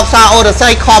មកដល់ផ្សារអូរស័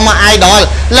យខមមក idol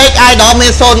លេខ idol មា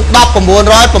ន01907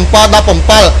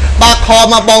បាទខ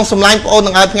មកបងសម្លាញ់បងអូន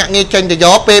នឹងឲ្យភ្នាក់ងារចេញទៅយ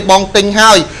កពេលបងទិញ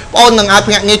ហើយបងអូននឹងឲ្យ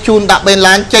ភ្នាក់ងារជូនដាក់បេន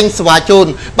ឡានចេញសេវាជូន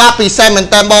បាទពិសេសមែន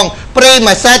តើបងព្រី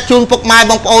ម៉ាសេតជូនពុកម៉ែ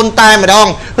បងប្អូនតែម្ដង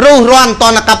រុះរាន់ត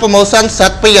នកាប់ប្រូម៉ូសិនសិ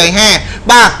ត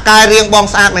250បាទកាយរៀងបង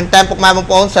ស្អាតមែនតើពុកម៉ែបង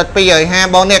ប្អូនសិត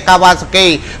250បងនេះកាវ៉ាសាគី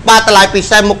បាទតម្លៃពិ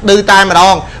សេសមុខឌឺតែម្ដ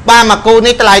ងបាទមកគូ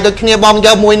នេះតម្លៃដូចគ្នាបងយ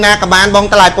កមួយណាក៏បានបង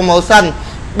តម្លៃប្រូម៉ូសិន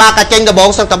បាទកាចេញដបង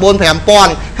សឹកតែ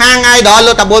 4-5,000 ហាងឯដល់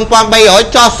លើតែ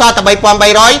 4,300 ចោះសតតែ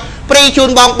 3,300 ព្រីជូន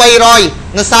បង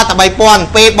 300 នៅសតតែ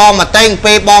 3,000 ពេលបងមកតែង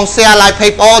ពេលបង share live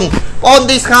page បងអូន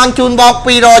discount ជូនបង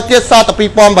 200 ទៀតសតតែ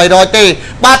 2,300 ទេ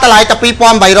បាទតម្លៃតែ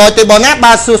 2,300 ទេបងណា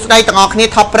បាទសួស្ដីទាំងអស់គ្នា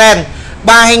top brand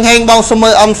បាទហេងបងសុំមើ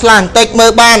លអមស្លាបន្តិចមើ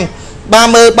លបានបាទ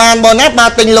មើលបានបងណាបា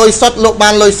ទទិញលុយសុតលោកបា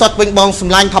នលុយសុតវិញបងស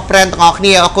ម្លាញ់ top brand ទាំងអស់គ្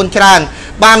នាអរគុណច្រើន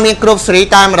បាទមានគ្រប់សេរី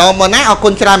តែម្ដងបងណាអរគុ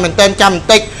ណច្រើនមែនតើចាំបន្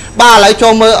តិចបាទឥឡូវចូ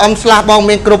លមើលអមស្លាបង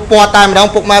មានគ្រប់ពណ៌តែម្ដង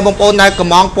ពុកម៉ែបងប្អូនដែលកំ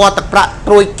ងពណ៌ទឹកប្រាក់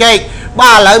ត្រួយចេក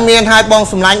បាទឥឡូវមានឲ្យបង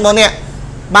សម្លាញ់បងនេះ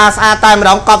បាទស្អាតតែម្ដ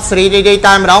ងកប់សេរីឌី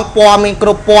តែម្ដងពណ៌មានគ្រ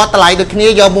ប់ពណ៌តម្លៃដូចគ្នា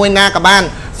យកមួយណាក៏បាន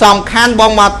សំខាន់ប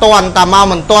ងមកតន់តែមក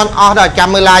មិនតន់អស់ដល់ចាំ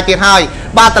មើលឡាយទៀតហើយ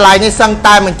បាទតម្លៃនេះសឹង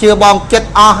តែមិនជឿបងចិត្ត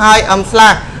អស់ហើយអមស្លា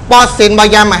បោះស៊ីនរប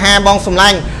ស់យ៉ាម៉ាហាបងសម្លា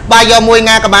ញ់បាទយកមួយ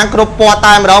ណាក៏បានគ្រប់ពណ៌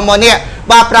តែម្ដងមកនេះ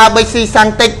បាទប្រើប៊ិចស៊ីសាំង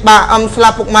តិចបាទអមស្លា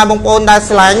ពុកម៉ែបងប្អូនដែល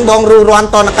ឆ្លាញ់បងរុះរាន់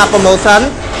តនកាប់ប្រូម៉ូសិន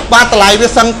បាទតម្លៃវា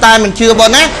សឹងតែមិនជឿបង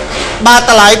ណាបាទ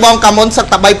តម្លៃបងកាមុនសឹក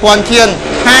តែ 3,000 ជាង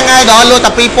ហាងឯដល់លក់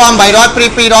តែ 2,800 ព្រី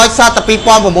 200 សតតែ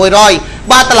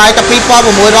 2,600 បាទតម្លៃតែ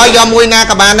 2,600 យកមួយណា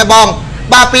ក៏បានដែរបង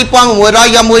បាទ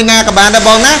 2,600 យកមួយណាក៏បានដែរប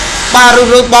ងណាបាទ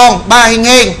រុះបងបាទ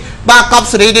ហេងបាទកប់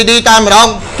សេរីឌីតែម្ដង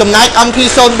ចំណែក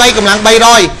MT03 កម្លាំង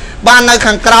 300 បាទនៅ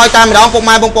ខាងក្រោយតែម្ដងពុក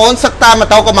ម៉ែបងប្អូនសឹកតែម៉ូ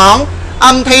តូកំង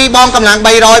MT បងកម្លាំង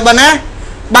 300 បងណា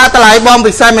បាទតម្លៃបង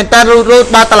ពិសេសមែនតើរូត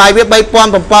បាទតម្លៃវា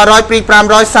 3,700 ព្រី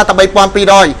 500 សតតែ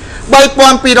 3,200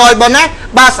 3,200 បងណា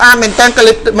បាទស្អាតមែនតើក្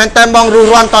លីបមែនតើបងរុះ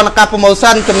រាន់តនកាប់ប្រូម៉ូ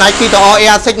សិនចំណែក GTR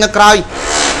Air6 នៅក្រោយ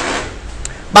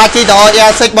បាទ GTR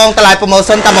Air6 បងតម្លៃប្រូម៉ូ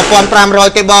សិនតែ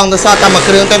 1,500 ទេបងនៅសតតែមួយ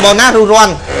គ្រឿងទេបងណារុះរា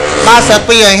ន់បាទសិត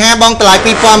250បងតម្លៃ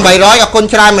 2,800 អរគុណ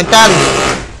ច្រើនមែនតើ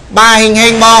បាទហេ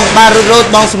ងបងបាទរុះ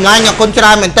បងសម្លាញ់អរគុណច្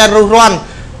រើនមែនតើរុះរាន់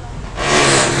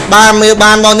បាទមើល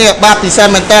បានបងនេះបាទពិសេស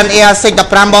មែនតើ Air6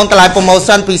 15បងតម្លៃប្រូម៉ូ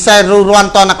សិនពិសេសរុះរាន់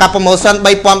តនកាប់ប្រូម៉ូសិន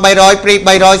 3,300 ព្រី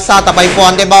 300 សតតែ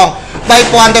 3,000 ទេបង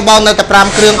 3,000 ទេបងនៅតែ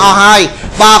 5 គ្រឿងអស់ហើយ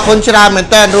បាទអរគុណច្រើនមែន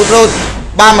តើរុះ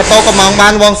បាទម៉ូតូកំងបា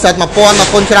នបងសិត 1,000 អរ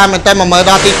គុណច្រើនមែនតើមកមើល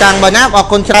ដល់ទីតាំងបងណាអរ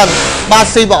គុណច្រើនបាទ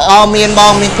CBO មានប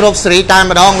ងមានគ្រប់សេរីតែ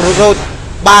ម្ដងរុះ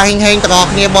បាទហេងទាំងអស់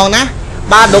គ្នាបងណា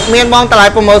បាទដុកមានបងតម្លៃ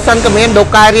ប្រូម៉ូសិនក៏មានដុក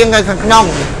កាយរៀងនៅខាងក្នុង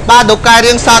បាទដុកកាយ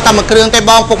រៀងសតតែមួយគ្រឿងទេ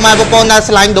បងពុកម៉ែបងប្អូនដែល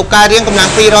ឆ្លាញ់ដុកកាយរៀងកម្លាំង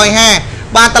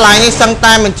 250 បាទតម្លៃនេះសឹង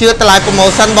តែមិនជឿតម្លៃប្រូម៉ូ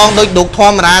សិនបងដូចដុកធ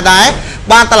ម្មតាដែរ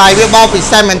បាទតម្លៃវាបងពិ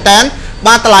សេសមែនតើ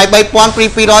បាទតម្លៃ 3,000 ព្រី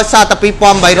 200 សតតែ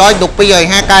 2,800 ដុក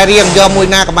 250 កាយរៀងយកមួយ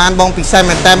ណាក៏បានបងពិសេស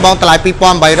មែនតើបងតម្លៃ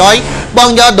 2,800 បង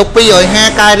យកដុក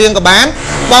 250 កាយរៀងក៏បាន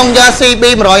បងយក CB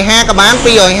 150ក៏បាន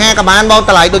250ក៏បានបង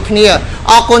តម្លៃដូចគ្នា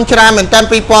អរគុណច្រើនមែនតើ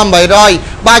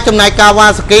 2,800 បាទចំណែកកាវ៉ា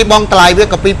សាគីបងតម្លៃវា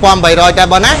ក៏ 2,800 ដែរ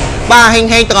បងណាបាទហេង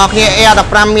ទាំងអស់គ្នា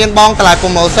Air15 មានបងតម្លៃប្រូ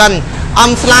ម៉ូសិន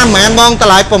អំស្លាស់មែនបងត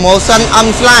ម្លៃប្រូម៉ូសិនអំ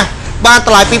ស្លាស់បាទត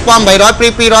ម្លៃ 2,800 ព្រី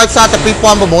 200 សតតែ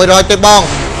 2,600 ទេបង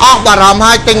អស់បារម្ភ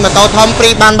ហើយទិញម៉ូតូធំព្រី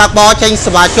បានបាក់បោចេញ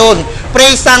សេវាជូនព្រី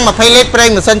សាំង20លីត្រប្រេង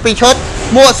ម៉ាស៊ីន2ឈុត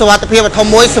មួកសុវត្ថិភាពធំ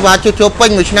មួយសេវាជួសជុលពេញ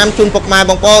មួយឆ្នាំជូនពុកម៉ែ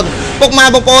បងប្អូន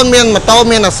មានម៉ូតូ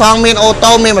មានអសងមានអូ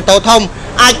តូមានម៉ូតូធំ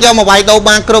អាចយកមកវាយដូរ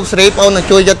បានគ្រប់សេរីបងអូននឹង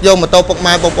ជួយយកម៉ូតូពុក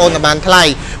ម៉ែបងប្អូនបានថ្លៃ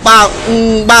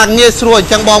បាទងាយស្រួលអ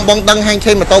ញ្ចឹងបងដឹងហាង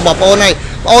ឆេម៉ូតូបងប្អូនហើយប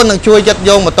ងអូននឹងជួយយក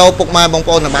ម៉ូតូពុកម៉ែបង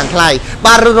ប្អូនបានថ្លៃ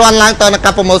បាទរុះរាន់ឡើងតនកា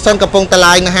ប់ប្រូម៉ូសិនកំពុងត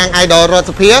ឡាយនៅហាង Idol រដ្ឋ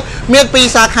សភាមាន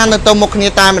2សាខានៅទៅមុខគ្នា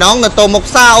តែម្ដងនៅទៅមុខ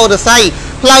ផ្សារអូរស័យ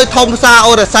ផ្លូវធំផ្សារ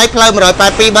អូរស័យផ្លូវ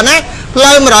 182 បងណាផ្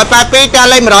លូវ 182 តែ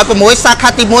លេខ 106 សាខា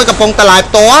ទី 1កំពុងតឡាយ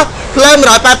ផ្ទាល់ផ្លូវ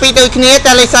 182 ទៅគ្នា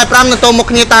តែលេខ 45 នៅទៅមុខ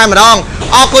គ្នាតែម្ដង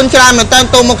អរគុណច្រើនមែនតើ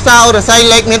ទៅមុខផ្សារអូរស័យ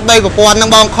លេខមាន 3 ប្រព័ន្ធនឹង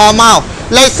បងខមក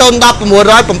លេខ 010 917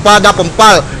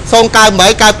 098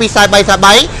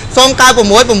 9243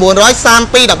 096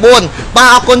 បាទ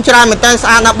អរគុណច្រើនមែនតើស្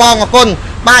អាតណាស់បងអរគុណ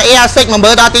បាទ Air6 មក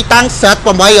មើលដល់ទីតាំងសិត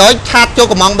 800 ឆាតចូល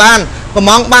កំងបាន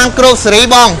គ្រប់សេរី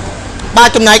បងបាទ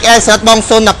ចំណែក Air7 បង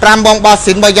 015 បងបោះ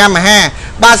ស៊ីនរបស់យ៉ាម៉ាហា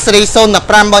បាទសេរី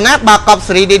 015 បងណាបាទកប់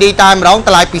សេរីឌីតែម្ដងត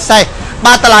ម្លៃពិសេស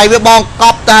បាទតម្លៃវាបងក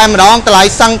ប់តែម្ដងតម្លៃ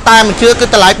សឹងតែមិនជឿគឺ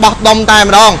តម្លៃបោះដុំតែ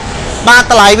ម្ដងបាទ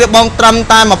តម្លៃវាបងត្រឹម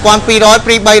តែ 1,200 ព្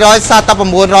រី 300 សតតែ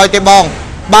 900 ទេបង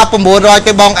បាទ 900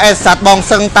 ទេបង S7 បង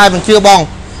សឹងតែមិនជឿបង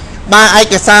ba ai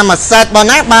cái xa mà set bao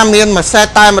nát ba miền mà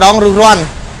set tay mà đón rưu run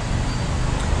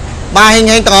ba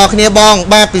hình tỏ kia bong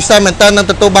ba bị xe mình tên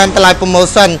từ ban tại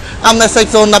promotion âm là xây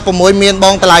zone là mỗi miền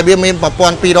bong tại biên miền bảo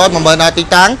quan pi mà mở ra tí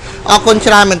táng ở con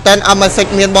trai mình tên âm là xây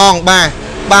miền bong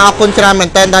ba con trai mình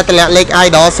tên đã tại lệch ai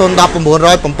đó zone đập bốn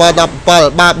rồi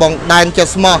ba bong đan cho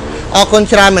small ở con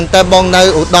trai mình tên bong nơi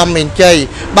ủ đom miền chơi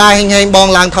ba hình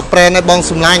bong lang thập brand này bong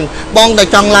sùng lanh bong tại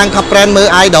trong lang thập brand mưa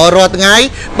ai đó rồi ngay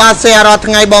ba xe rồi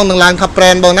ngay bong từng lang thập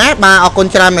brand bong nát ba ở con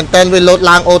trai mình tên vì lột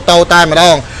lang ô tô tai mà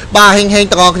đong ba hình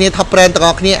ตอกគ្នា top brand ត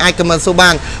อกគ្នាអាចខមមិនស៊ូបា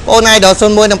នបងឯដល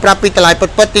01នឹងប្រាប់ពីតម្លៃពិ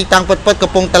តទីតាំងពិតកំ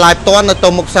ពុងតម្លៃផ្ទាល់នៅទៅ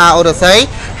មុខផ្សារអូរស័យ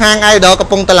ហាងឯដលកំ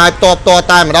ពុងតម្លៃផ្ទាល់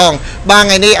តែម្ដងបាទថ្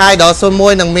ងៃនេះឯដល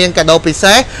01នឹងមានកាដូពិ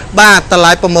សេសបាទតម្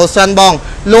លៃ promotion បង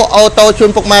លក់អូតូជូន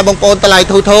ពុកម៉ែបងប្អូនតម្លៃ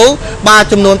ធូរបាទ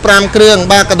ចំនួន5គ្រឿង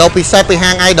បាទកាដូពិសេសពី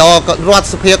ហាងឯដលរដ្ឋ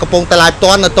សភាកំពុងតម្លៃផ្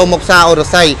ទាល់នៅទៅមុខផ្សារអូរ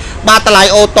ស័យបាទតម្លៃ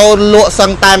អូតូលក់សឹ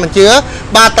ងតែមិនជឿ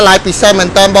បាទតម្លៃពិសេសមែន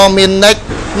តើបងមាននិច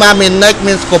បាទមាននិច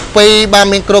មានស្កូពីបាទ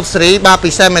មានគ្រប់សេរីបាទ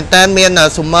ពិសេសមែនតើមាន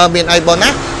ស៊ូមឺមានអីបងណា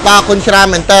បាទគុណច្រើន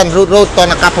មែនតើរូតត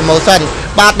នកា promotion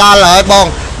បាទដល់ហើយបង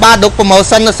បាទឌុក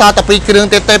promotion នៅសល់តែ2គ្រឿង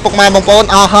ទេពុកម៉ែបងប្អូន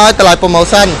អស់ហើយតម្លៃ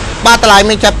promotion បាទតម្លៃ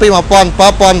មានចាប់ពី 1700 1800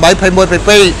 21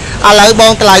 22ឥឡូវប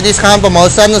ងតម្លៃ discount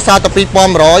promotion នៅសល់តែ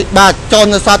 2100 បាទចុះ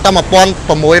នៅសល់តែ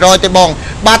 1600 ទេបង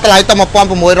បាទតម្លៃតែ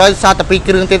 1600 សល់តែ2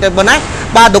គ្រឿងទេបងណា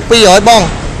បាទឌុក200បង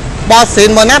បោះស៊ីន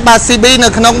មកណាបាទ CB នៅ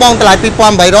ក្នុងបងតម្លៃ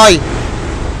 2800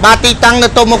បាទទីតាំងនៅ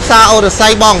ទៅមុខផ្សារអូរស័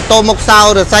យបងទៅមុខផ្សារ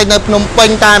អូរស័យនៅភ្នំពេញ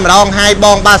តែម្ដងហើយប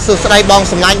ងបាទសួស្ដីបង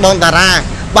សម្លាញ់បងតារា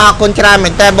បាទគុណច្រើនមែ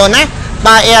នតើបងណា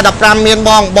បាទ Air15 មាន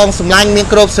បងសម្លាញ់មាន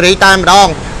គ្រប់សេរីតែម្ដង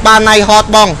បាទណៃហត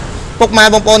បងពុកម៉ែ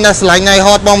បងប្អូនដែលស្រឡាញ់ណៃហ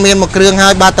តបងមានមួយគ្រឿងហើ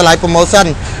យបាទតម្លៃ promotion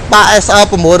បាទ SR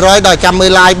 900ដល់ចាំមើ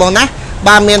ល live បងណា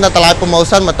បាទមានតម្លៃ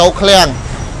promotion ម៉ូតូឃ្លាំង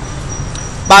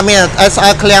បាទមាន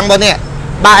SR ឃ្លាំងបងនេះ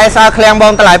បាទ SR ឃ្លាំងប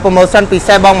ងតម្លៃ promotion ពិ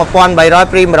សេសបង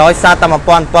1800 200សាតែ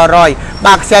1700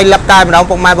បាទខ្ចីលឹបតែម្ដង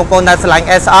ពុកម៉ែបងប្អូនដែលស្រឡាញ់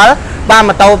SR បាទ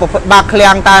ម៉ូតូបាទឃ្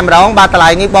លាំងតែម្ដងបាទតម្លៃ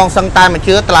នេះបងសឹងតែមិន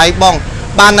ជឿតម្លៃបង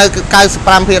បាទនៅ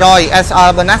 95% SR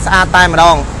បងណាស្អាតតែម្ដ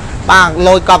ងបាទ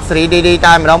លុយកប់សេរី DD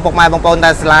តែម្ដងពុកម៉ែបងប្អូន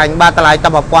ដែលស្រឡាញ់បាទតម្លៃតែ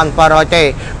1700ទេ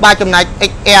បាទចំណែក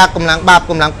XR កម្លាំងបាប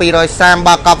កម្លាំង230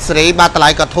បាទកប់សេរីបាទតម្លៃ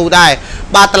ក៏ធូរដែរ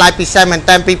បាទតម្លៃពិសេសមែន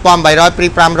តើ2800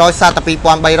 2500សាតែ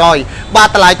2300បាទ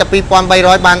តម្លៃតែ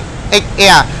2300បាន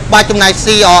XR បាទចំណែក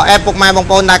CRF ពុកម៉ែបង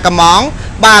ប្អូនដែលកំង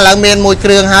បាទឥឡូវមានមួយគ្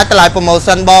រឿងហើយតម្លៃ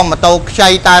promotion បងម៉ូតូខ្ចី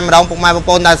តែម្ដងពុកម៉ែបង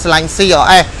ប្អូនដែលស្រឡាញ់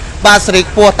CRF បាទសេរី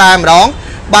ខ្ពស់តែម្ដង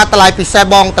បាទតម្លៃពិសេស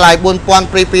បងតម្លៃ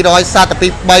 4200 សាតែ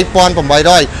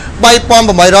3800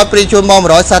 3800 ព្រីជូនបង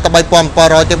100សាតែ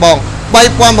3700ទេបង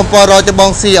3700ទេប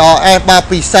ង CRF បាទ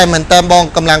ពិសេសមែនតើបង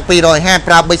កម្លាំង250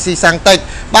ប្រើ BC សាំងតិច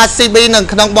បាទ CB នៅ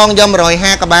ក្នុងបងយក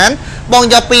150ក៏បានបង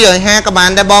យក250ក៏បាន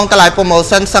ដែរបងតម្លៃ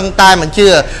promotion សឹងតែមិនជឿ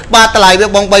បាទតម្លៃវា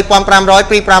បង3500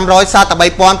 2500សាតែ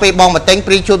3000ពេលបងមកទិញ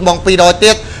ព្រីជូនបង200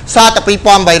ទៀតសាតែ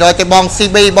2800ទេបង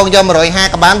CB បងយក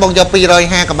150ក៏បានបងយក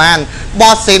250ក៏បាន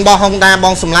បោះសេនបោះ Honda ប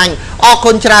ងសម្លាញ់អរ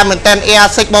គុណច្រើនមែនតើ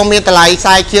Air6 បងមានតម្លៃ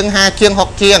40ជាង50ជាង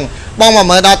60ជាងបងមក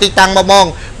មើលដល់ទីតាំងបង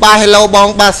បាទ hello បង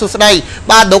បាទសួស្ដី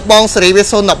បាទឌុកបងសេរីវា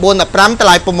014 15តម្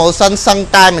លៃ promotion សឹង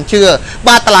តែមិនជឿ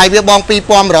បាទតម្លៃវាបង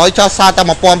2100ចុះសាតែ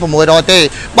1600ទេ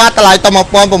បាទតម្លៃតែ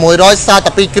1600សា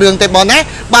តែ2គ្រឿងទេបងណា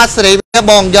បាទសេរីវា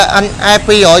បងយក NE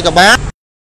 200ក៏បាន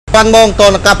បានបងត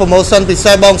នកា promotion ពិ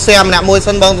សេសបង share ម្នាក់មួយ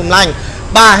សិនបងសម្លាញ់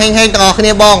បាទហេងទាំងអស់គ្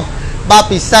នាបងបាទ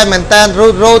ពិសេសមែនតើ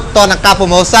រូតតនកា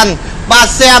promotion បាទ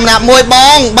share ម្នាក់មួយប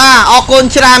ងបាទអរគុណ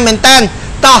ច្រើនមែនតើ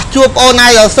តោះជួបអូនឯ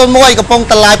ង01កំពុង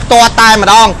តម្លៃផ្ទាល់តែម្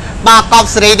ដងបាទកប់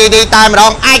សេរី DD តែម្ដ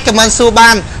ងអាចខមមិនសួរបា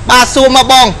នបាទសួរមក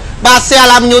បងបាទ share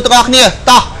ឡាំញូទាំងអស់គ្នា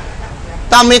តោះ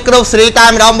តាមមានគ្រប់សេរីតែ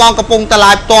ម្ដងបងកំពុងតម្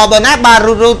លៃផ្ទាល់បងណាបាទ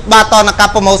រូតបាទតនកា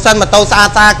promotion ម៉ូតូស្អា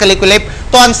តក្លីប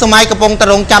ទាន់សម័យកំពុងត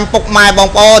រងចាំពុកម៉ែបង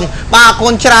ប្អូនបាទអរគុ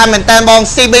ណច្រើនមែនតើបង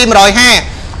CB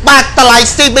 150បាទតម្លៃ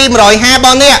CB 150ប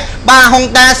ងនេះបាទ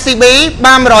Honda CB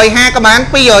បាទ150ក៏បាន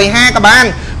250ក៏បាន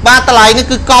បាទតម្លៃនេះ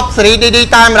គឺកប់សេរី DD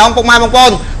តែម្ដងពុកម៉ែបងប្អូ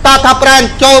នតោះថា brand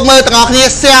ចូលមើលទាំងអស់គ្នា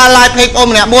share live page អូន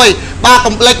ម្នាក់មួយបាទ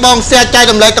កុំភ្លេចបង share ចែក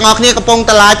រំលែកទាំងអស់គ្នាកំពុង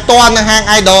តម្លៃផ្ទាល់នៅហាង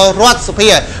Idol រដ្ឋសភា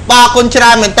បាទអរគុណច្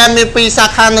រើនមែនតើមាន2សា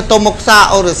ខានៅទៅមុខផ្សារ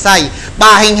អូរស័យ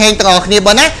បាទហេងទាំងអស់គ្នាប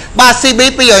ងណាបាទ CB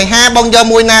 250បងយក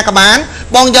មួយណាក៏បាន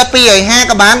បងយក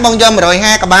250ក៏បានបងយក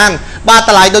150ក៏បានបាទ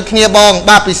តម្លៃដូចគ្នាបង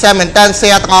បាទពិសេសមែនតើ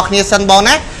share ទាំងអស់គ្នាសិនបង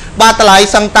ណាបាទតម្លៃ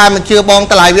សឹងតែមិនជឿបង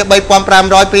តម្លៃវា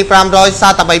3500 2500សា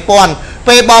តែ3000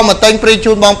ពេលបងមកទិញព្រី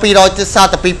ជូនបង200សា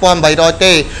តែ2800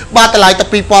ទេបាទតម្លៃតែ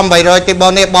2800ទេប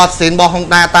ងនេះបោះស៊ីនបោះ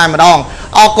Honda តែម្ដង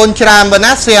អរគុណច្រើនបង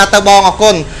ណា share ទៅបងអរ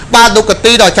គុណបាទឌុក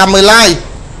ទីដល់ចាំមើល live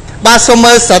បាទសុំ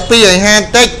មើលសិត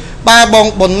250តិចបាទបង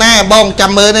បុណ្ណាបង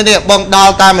ចាំមើលនេះបងដ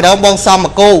ល់តែម្ដងបងសំម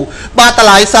កគូបាទតម្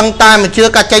លៃសឹងតែមិនជឿ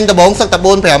កាត់ចេញដំបងសឹកតែ4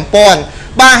 5000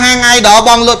 ba hàng ai đó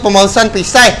bong lụt promotion bị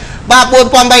xe ba buôn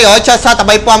quan bay ở cho sao tập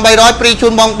bay quan bay rồi pri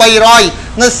chun bong bay rồi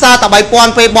nơi sao tập bay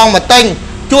quan bay bong mà tinh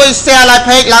chui xe lại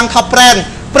phê lang top brand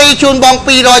pri chun bong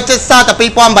pi rồi cho sao tập bay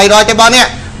quan bay rồi cái bọn nè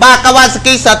ba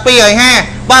Kawasaki sợt pi rồi ha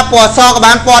ba pò so các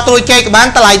bạn pò tôi chơi các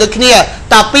bạn ta lại được kia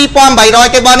tập pi quan bay rồi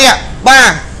cái bọn nè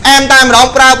ba em ta mà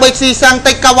đóng pra big si sang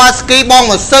tay Kawasaki bong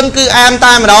mà sân cứ em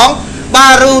ta mà đóng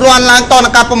ba ru ron lang to là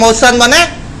cặp promotion bọn nè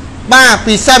ba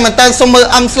vì xe mình tên số mưa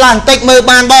âm slang tích mưa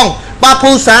ban bong ba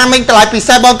phu xã mình lại vì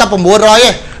xe bong tập ở mùa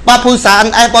rồi ba phu xã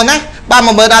anh em bọn nè ba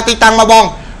mà mưa ra ti tăng mà bong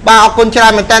ba ở con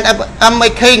trai mình tên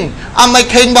âm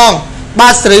king bong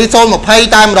ba xử số một phay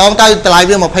tay mà đóng tay lại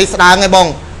với một phay sáng ngay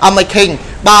bong âm king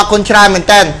ba con trai mình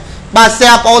tên ba xe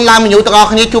online mình nhủ tao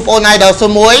khi chụp online đầu số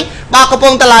muối ba cái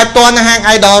bong tay lại to là hàng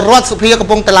idol rót sự phía cái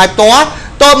bong tay lại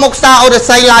to một sao để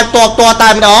xây lại to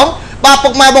tay mà đóng ba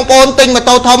phục mai bong ôn tinh mà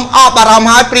tàu thông ở bà rầm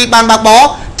hai pri ban bạc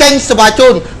bó tranh sờ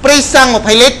chun pri sang một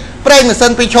hai lít pri mà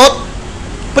sân pri chốt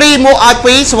pri mua ai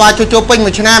pri sờ chun pin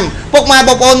một năm phục mai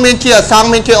bong ôn miền chia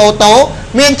sang miền chia ô tô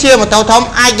miền chia mà tàu thông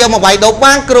ai giờ một bài đấu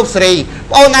bán group sri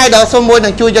ôn ai đó số môi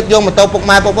đằng chui giật vô mà tàu phục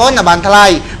mai bong ôn là bàn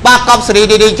thay ba cọp sri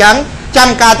đi trắng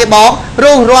trăm ca tiếp bó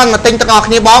ru ron mà tinh tao ngọc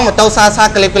nia bó mà tàu xa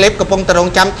clip của bong tàu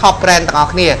trăm top brand tao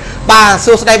ngọc nia ba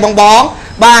xua đây bong bó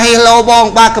ba hello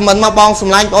bong ba comment mà bong sum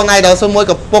lanh ôn ai đó số môi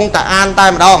của bong tạ an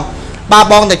tay mà đong ba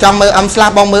bong để cho mưa âm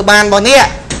slap bong mưa ban bong nia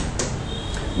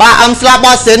ba âm slap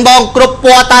bong xịn bong group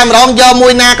po tay mà đong do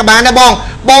môi na các bạn đã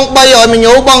bong bay rồi mình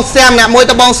nhú bong xem nè môi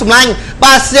ta bong sum lanh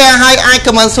ba xe hai ai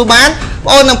comment su bán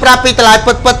ôn nằm pra pi lại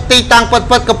pật ti tăng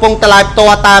pật của bong lại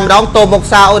to tay mà đong to một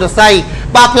sao ở xây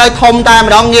ba play thom tay mà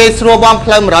đong nghe xua bong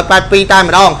play mà rồi ba pi tay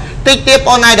mà đong tích tiếp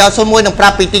ôn ai đó số môi nằm pra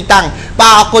pi ti tăng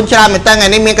ba con trai mình tăng ngày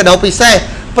nay miếng cái đầu pi xe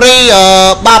pri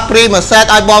ba pri mà set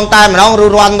ai bong tay mà đong ru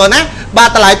ron rồi nè ba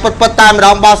ta lại pật tay mà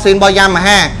đong bao xin bao giam mà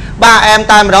ha ba em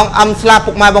tay mà đong âm slap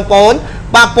phục mai bong bốn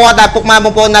ba po đại phục mai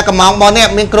bong bốn là cầm mỏng bong nè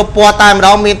miếng cướp po tay mà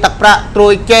đong miếng tập pra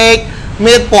trôi chê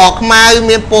miếng pò mai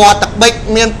miếng pò tập bích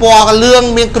miếng pò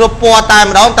lương miếng cướp po tay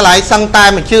mà đong ta lại sang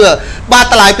tay mà chưa ba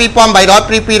ta lại pi pom bảy rồi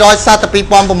pi rồi sao ta pi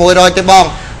pom của mùi rồi chơi bong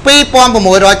pi pom của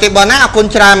mùi rồi chơi bong nè con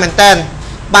trai mình tên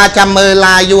ba trăm mười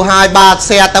là u hai ba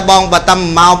xe ta bong và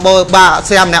tầm màu bơ ba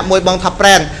xem nè môi bong thập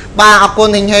brand ba ở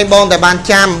con hình bong tại bàn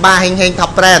trăm ba hình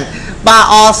thập brand ba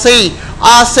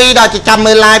OC đó chỉ trăm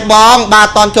mười like bong ba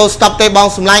toàn châu stop tây bong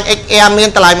sum line XM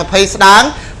miền lại một face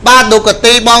đáng ba đồ cờ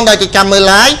ti bong đó chỉ trăm mười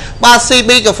like ba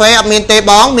CB cà phê miền tây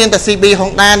bong miền tại CB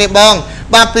Honda này bong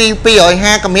ba pi ở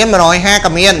ha cầm miền mà rồi ha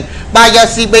cầm miền ba giờ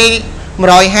CB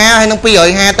rồi ha hay nông pi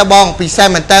ở ha ta bong pi xe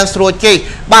mình tên sro chi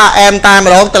ba em ta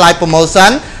mà đó ta lại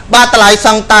promotion ba ta lại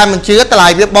sang tay mình chứa ta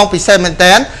lại biết bong pi xe mình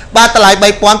tên ba ta lại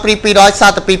bay pon pi rồi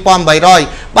sao ta pi pon bảy rồi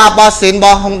ba bo xin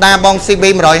bo Honda bong CB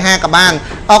rồi ha các bạn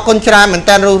ở con trai mình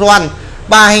tên ru ron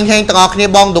ba hình tao kia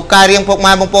bong đục cài riêng phục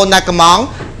mai bong pon này cầm móng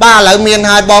ba lại miền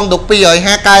hai bong đục pi ở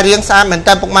ha cài riêng sao mình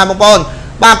tên phục mai bong pon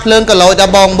ba phơn cái lối ta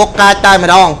bong bốc cài tay mà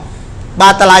đong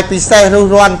ba ta lại pi xe ru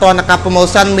ron toàn là cặp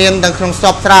promotion miền đằng trong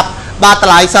shop trap ba ta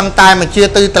lại sang tay mà chưa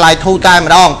tư ta lại thu tay mà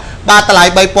đong ba ta lại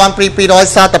bay pon pi rồi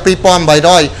sao ta pi pon bảy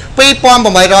rồi pi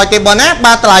pon bảy rồi cái bọn ác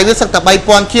ba ta lại biết sắc ta bay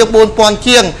pon chiêng buôn pon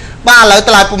chiêng ba lại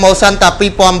ta lại promotion ta pi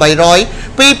pon bảy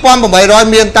rồi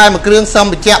miền tay mà kêu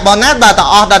sâm bị chẹt bọn ác ba ta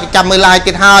off đã trăm mười like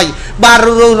trên hai ba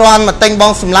ru ron mà tinh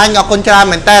bong sum lanh ở con trai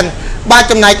mình tên ba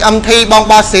trăm này âm thi bong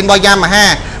ba xịn bao giam mà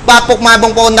ha ba phục mai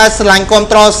bong pon đã slang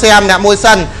control xem nè môi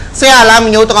sân xe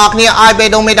làm nhiều tọt nia ai bê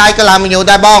đông mê đai cái làm nhiều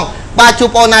đai bong ba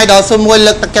chụp ôn ai đó số môi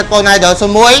lực tắc chặt ôn ai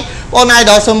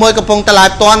đó số môi cái phong ta lại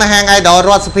toán là hàng ai đó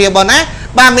rót sphia bọn á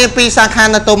ba miền pi sang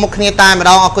khan là tô một kia tai mà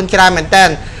đong ở con trai mình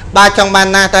tên ba trong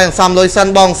ban na ta xóm lôi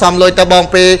sân bong xóm lôi ta bong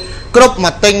pi group mà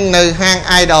tinh nơi hàng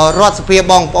ai đó rót sphia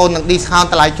bong ôn được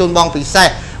discount ta lại chun bong pi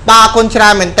xe ba con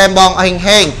trai mình tên bong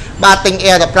hình ba tinh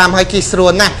e tập ram hay kỳ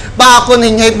sườn nè ba con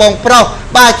hình bong pro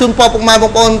ba chun po bong mai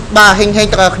bong ôn ba hình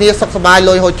tờ kia sập bài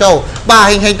lôi hồi châu ba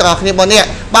hình tờ kia bọn nè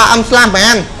ba âm slam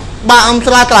man ba âm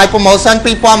sla lại promotion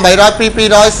pi pom bảy rồi pi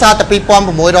rồi sao ta pi pom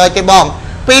của mùi rồi cái bong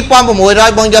pi pom của mùi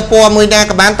rồi bong giờ po mùi nè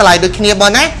các bạn ta lại được kia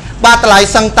bọn á ba ta lại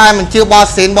sang tay mình chưa bo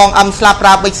xịn bong âm sla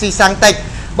pra big si sang tech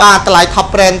ba ta lại top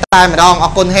brand tay mà đong ở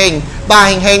con hình ba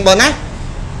hình bọn á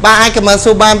ba ai comment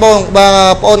su ban bong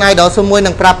ôn ai đó số mùi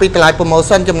nâng pra pi ta lại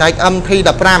promotion trong này âm thi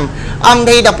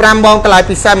đập ram bong ta lại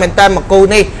pi xe mình tên mà cô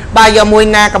đi ba giờ mùi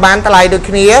nè các bạn ta lại được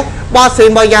kia bo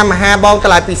xịn bao giam mà ha bong ta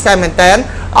lại pi xe mình tên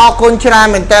ở con trai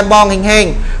mình tên bong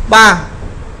hình ba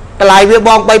ta lại với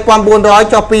bong bay pon buôn rồi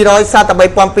cho pi rồi sao ta bay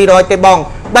pon pi rồi tê bong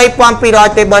bay pon pi rồi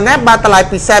tê bong ba ta lại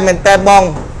pi xe mình tên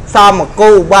bong sao mà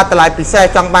cô ba ta lại pi xe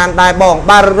trong ban đai bong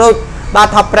ba rút ba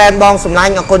thập brand bong sum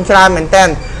lanh ở con trai mình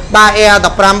tên ba e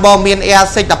tập ram bong miền e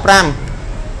xích tập ram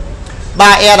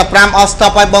ba e 15 off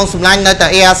stop ឲ្យបងសម្លាញ់នៅតែ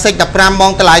air 6 15ប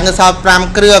ងតម្លៃនៅសល់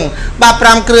5គ្រឿងបាទ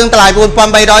5គ្រឿងតម្លៃ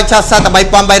 4300 ចុះសល់តែ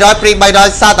 3300 ព្រី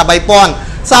300សល់តែ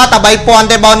 3000 សល់តែ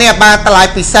 3000 ទេបងនេះបាទតម្លៃ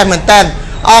ពិសេសមែនតើ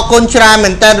អរគុណច្រើនមែ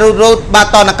នតើរូតបាទ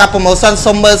តនកាប់ promotion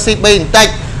សុំមើល CB បន្តិច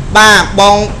បាទប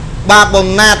ងបាទបំ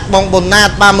ណាតបាទ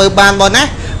មើលបានបងណា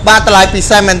បាទតម្លៃពិ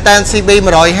សេសមែនតើ CB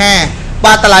 150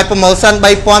បាទតម្លៃ promotion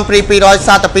 3000 ព្រី200ស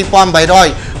ល់តែ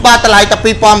 2800 បាទតម្លៃតែ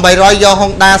 2800 យក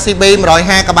Honda CB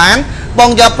 150ក៏បានប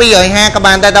ងយក250ក៏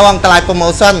បានដែរបងតម្លៃ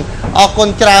promotion អរគុណ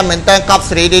ច្រើនមែនតើកប់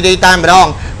សេរីឌីតែម្ដង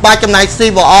បាទចំណែក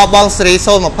CVR បងសេរី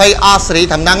020អស់សេរី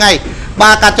ត្រឹមហ្នឹងហើយ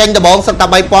បាទកាត់ចេញដំបងសឹកតែ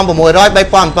 3600 3700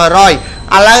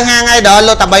 ឥឡូវហាងឯដល់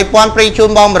លុតតែ 3000 ព្រីជូន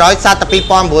បង100សាត់តែ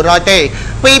 2900 ទេ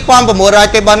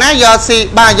 2900 ទេបងណាយក C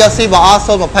បាទយក CVR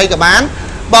 020ក៏បាន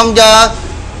បងយក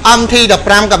MT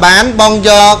 15ក៏បានបងយ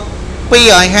ក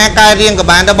250កែរៀងក៏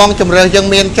បានដែរបងជំរឿសយើង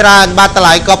មានច្រើនបាទតម្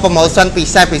លៃក៏ promotion ពិ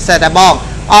សេសដែរបង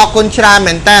អរគុណច្រើន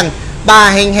មែនតើបាទ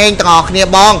ហេងទាំងអស់គ្នា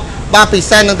បងបាទពិ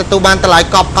សេសនឹងទទួលបានតម្លៃ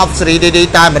កប់សេរីឌី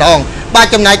តែម្ដងបាទ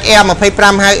ចំណែក Air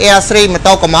 25ហៅ Air 3ម៉ូ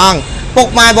តូកំងពុក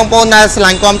ម៉ែបងប្អូនដែលស្រ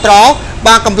ឡាញ់គាំទ្រ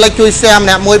បាទកុំភ្លេចជួយ share ម្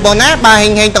នាក់មួយបងណាបាទហេ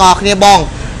ងទាំងអស់គ្នាបង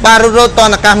បាទរត់តន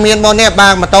អាកាសមានបងនេះបា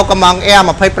ទម៉ូតូកំង Air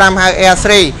 25ហៅ Air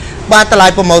 3បាទតម្លៃ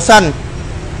promotion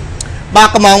បាទ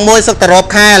កំងមួយសឹកតរ៉ូប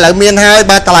ខែឥឡូវមានហើយ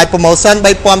បាទតម្លៃ promotion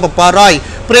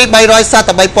 3700 ព្រី300សត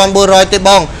តែ 3400 ទេប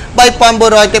ង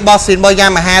3400 ទេបោះស៊ីនរបស់យ៉ា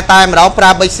មាហាតែម្ដងប្រើ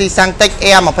 3C សាំងតិច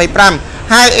Air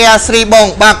 25ហើយ Air 3បង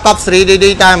បាទកប់សេរី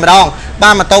ឌីតែម្ដង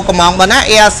បាទម៉ូតូកំងបងណា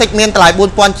Air 6មានតម្លៃ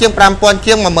 4000 ជាង 5000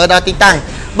 ជាង 10000 ដល់ទីតាំង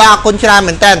បាទអរគុណច្រើន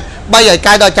មែនតើ300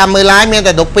កែដល់ចាំមើល live មាន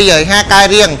តែ1250កែ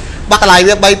រៀងបាទតម្លៃ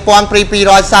វា 3000 ព្រី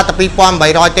200សតតែ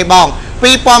 2800 ទេបង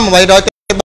2800 ទេ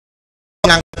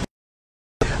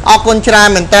អរគុណច្រើន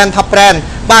មែនតើ Top Brand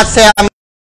បាទ share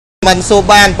មិនសួរ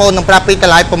បានបងនឹងប្រាប់ពីត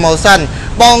ម្លៃ promotion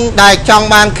បងដែលចង់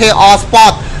បាន KR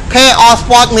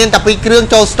Sport មានតែ2គ្រឿង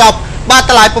ចូល stop បាទ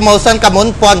តម្លៃ promotion កាលមុន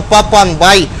 17,800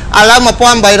 ឥឡូវ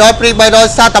 1800 ព្រី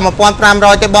300សល់តែ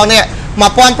 1500 ទេបងនេះ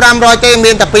 1500 ទេ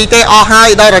មានតែ2ទេអស់ហើយ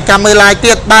ដល់រចាំមើល live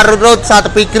ទៀតបាទរត់សល់តែ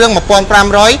2គ្រឿង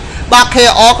 1500 បាទ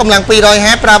KR កម្លាំង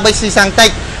250ប្រើ 3C សាំងតិច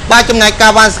បាទចំណែក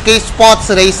Kawasaki Sport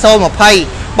Series 020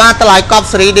បាទតម្លៃកប់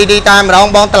សេរីឌីតែម្ដង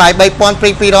បងតម្លៃ 3000 ព្រី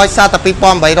200សល់តែ 2800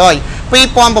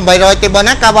 ទេបង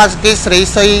ណា Kawasaki Series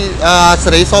 020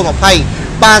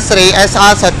បាទ Series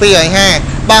SR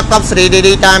 250បាទកប់សេរី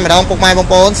ឌីតែម្ដងពុកម៉ែបង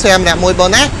ប្អូន share ម្នាក់មួយបង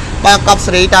ណាបាទកប់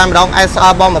សេរីតែម្ដង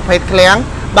SR បង20ឃ្លាំង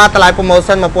បាទតម្លៃ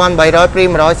promotion 1800 ព្រី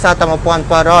100សល់តែ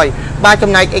 1700 បាទ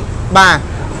ចំណែក X បាទ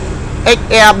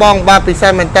XR បងបាទពិសេ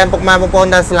សមែនតើពុកម៉ែបងប្អូន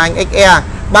ដែលស្រឡាញ់ XR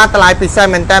បាទតម្លៃពិសេស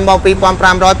មែនតើបង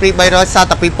 2500 ព្រី300សល់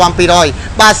តែ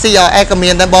 2200 បាទ CRS ក៏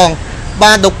មានដែរបង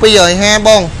បាទ1250ប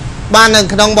ងបាទនៅ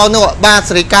ក្នុងបងនោះបាទ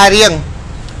សេរីកែរៀង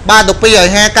បាទ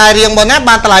1250កែរៀងបងណា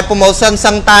បាទតម្លៃ promotion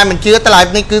សឹងតែមិនជឿតម្លៃ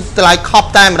នេះគឺតម្លៃខប់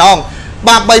តែម្ដង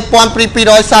បាទ3000 ព្រី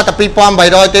200សល់តែ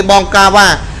 2800 ទេបងកាវ៉ា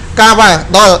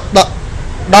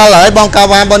ដល់ហើយបងកា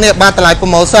វ៉ាបងនេះបាទតម្លៃ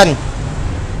promotion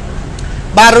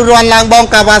បាទរួចរាន់ឡើងបង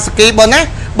Kawasaki បងណា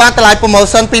បាទតម្លៃ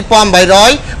promotion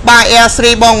 2800បាទ Air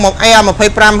 3បងមក Air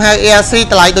 25ហៅ Air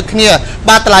 3តម្លៃដូចគ្នា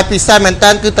បាទតម្លៃពិសេសមែន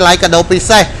តើគឺតម្លៃកាដូពិ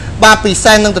សេសបាទពិ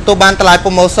សេសនឹងទទួលបានតម្លៃ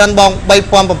promotion បង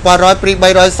 3700 ព្រី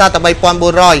300សល់តែ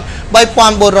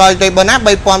 3400 ទេបងណា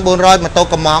 3400 ម៉ូតូ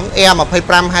កំង Air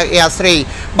 25ហៅ Air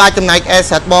 3បាទចំណែក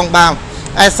Asset បងបាទ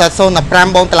Asset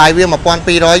 05បងតម្លៃវា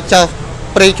 1200ចុះ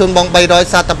ព្រីជូនបង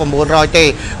300សល់តែ 900 ទេ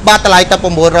បាទតម្លៃតែ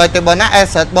 900 ទេបងណា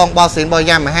Asset បងបោះស៊ីនរបស់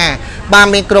យ៉ាមាហាបាទ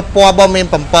មានគ្រប់ពណ៌បងមាន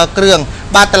7គ្រឿង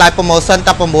បាទតម្លៃ promotion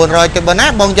តែ 900 ទេបងណា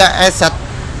បងយក Asset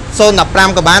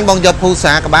 015ក៏បានបងយកភូ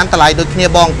សាក៏បានតម្លៃដូចគ្នា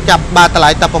បងចាប់បាទតម្លៃ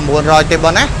តែ 900 ទេប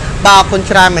ងណាបាទអរគុណ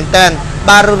ច្រើនមែនតើ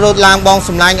បាទរត់ឡើងបងស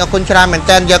ម្លាញ់អរគុណច្រើនមែន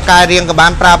តើយកកែរៀងក៏បា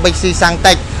នប្រើ BC សាំង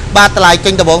តិចបាទតម្លៃចេ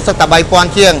ញដំបងសុទ្ធតែ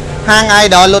 3000 ជាងហាង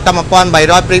Idol លុតតែ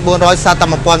 1800 ព្រី400សល់តែ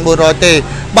 1400 ទេ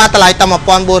បាទតម្លៃតែ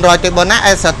 1400 ទេបងណា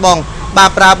Asset បងបាទ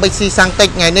ប្រើ BC សាំងតិច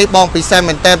ថ្ងៃនេះបងពិសេស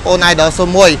មែនតើបងប្អូន Idol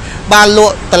 01បាទល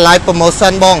ក់តម្លៃ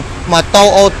promotion បងម៉ូតូ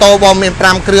អូតូបងមាន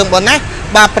5គ្រឿងបងណា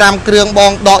បាទ5គ្រឿងប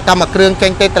ងដកតែមួយគ្រឿងចេ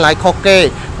ញទេតម្លៃខុសគេ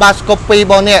បាទស្គប់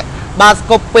2បងនេះបាទស្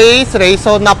គប់2សេរី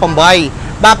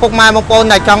018បាទពុកម៉ែបងប្អូន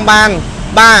ដែលចង់បាន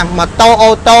បាទម៉ូតូ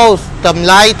អូតូតម្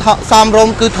លៃសមរ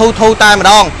ម្យគឺធូរតែម្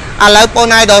ដងឥឡូវបង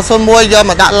ឯដល់01យក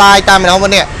មកដាក់ live តែម្ដងប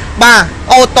ងនេះបាទ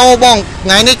អូតូបងថ្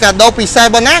ងៃនេះកាដូពិសេស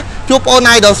បងណាជួបបង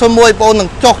ឯដល់01បងនឹង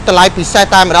ចុះតម្លៃពិសេស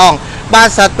តែម្ដងបាទ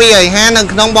សាត់250នៅ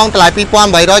ក្នុងបងតម្លៃ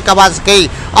 2800 Kawasaki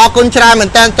អរគុណច្រើនមែន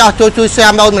តើចោះជួយ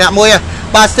share ម្នាក់មួយ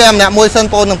បាទ share ម្នាក់មួយសិន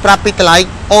បងនឹងប្រាប់ពីតម្លៃ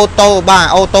អូតូបាទ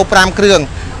អូតូ5គ្រឿង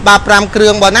បាទ5គ្រឿ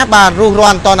ងបងណាបាទរុះ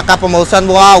រាន់តនកាប់ promotion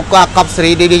វ៉ាវក៏កប់សេ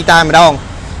រីឌីតែម្ដង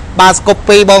បាទស្គប់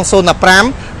2បង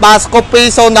015បាទស្គប់2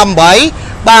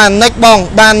 018បាទនិចបង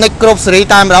បាទនិចគ្រប់សេរី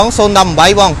តែម្ដង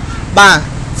018បងបាទ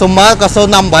Summer ក៏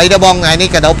058ដែរបងថ្ងៃនេះ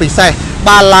កាដូពិសេស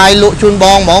បាទឡាយលក់ជូនប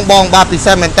ងហ្មងបងបាទពិ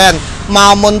សេសមែនតើម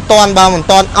កមុនតាន់បាទមិន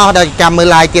តាន់អស់ដល់ចាំមើល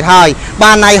ឡាយទៀតហើយ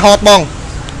បាទណៃហតបង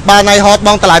បាទណៃហតប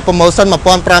ងតម្លៃ promotion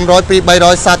 1500ពី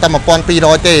300សាតែ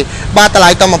1200ទេបាទតម្លៃ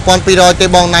តែ1200ទេ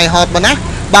បងណៃហតបងណា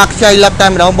បាទខ្ចីលឹបតែ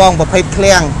ម្ដងបងប្រភេទឃ្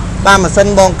លាំងបាទម៉ាស៊ីន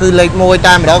បងគឺលេខ1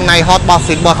តែម្ដងណៃហតបោះ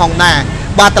ស៊ីតបោះ Honda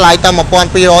បាទតម្លៃតែ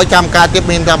1200ចាំការទៀត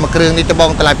មានតែមួយគ្រឿងនេះទេប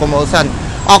ងតម្លៃ promotion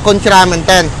អរគុណច្រើនមែន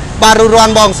តើបាទរួចរា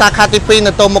ន់បងសាខាទី2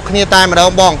នៅទៅមុខគ្នាតែម្ដង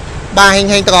បងបាទហេង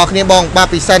ទាំងអស់គ្នាបងបាទ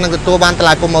ពិសេសនឹងទទួលបានតម្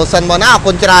លៃ promotion មកណាអរ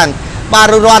គុណច្រើនបាទ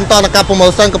រួចរាន់តនកា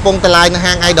promotion កំពុងតម្លៃនៅ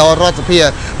ហាង Idol រដ្ឋសភា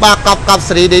បាទកប់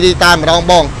សេរីឌីតែម្ដង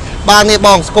បងបាទនេះប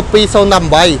ងស្គប់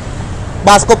208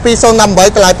បាទស្គប់208តម្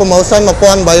លៃ promotion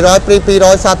 1800ព្រី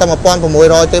200សាតែ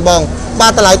1600ទេបងបា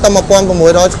ទតម្លៃតែ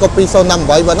1600ស្គប់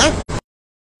208បងណា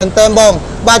មែនតើបង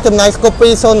បាទចំណាយស្គប់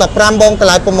205បងតម្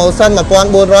លៃ promotion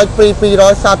 1400ព្រី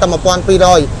200សាតែ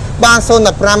1200បាទ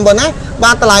015បងណា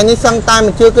បាទតម្លៃនេះសឹងតែ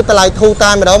មិនជឿគឺតម្លៃធូរ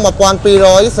តែម្ដង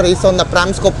1200សេរី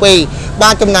015ស្គប់2បា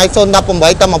ទចំណាយ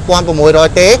018តែ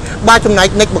1600ទេបាទចំណាយ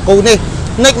និចបកូនេះ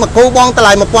និចមកគូបងតម្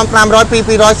លៃ1500ពី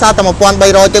200សាតែ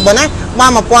1300ទេបងណាបា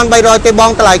ទ1300ទេប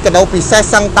ងតម្លៃកាដូពិសេស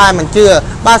សឹងតែមិនជឿ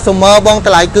បាទ Summer បងត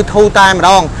ម្លៃគឺធូរតែម្ដ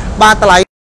ងបាទតម្លៃ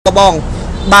បង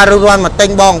បាទរួចរាន់មកទិញ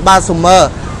បងបាទ Summer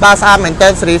បាទស្អាតមែនតើ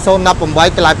សេរី018តម្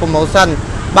លៃ promotion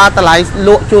បាទតម្លៃល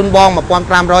ក់ជូនបង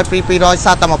1500ពី200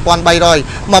សាតែ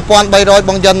1300ប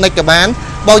ងយកនិចក៏បាន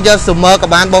បងយក Summer ក៏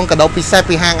បានបងកាដូពិសេស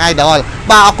ពីហាង Idol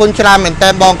បាទអរគុណច្រើនមែនតើ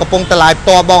បងកំពុងតម្លៃផ្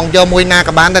ទាល់បងយកមួយណា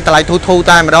ក៏បានតែតម្លៃធូរ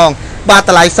តែម្ដងបាទ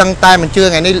តម្លៃសឹងតែមិនជឿ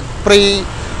ថ្ងៃនេះព្រី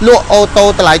លក់អូតូ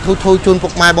តម្លៃធូរជូនពុ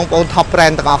កម៉ែបងប្អូន top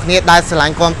brand ទាំងអស់គ្នាដែលស្រឡា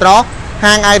ញ់គ្រប់ត្រ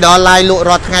ហាង Idol ឡាយលក់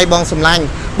រាល់ថ្ងៃបងសម្លាញ់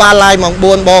បាទឡាយម៉ោង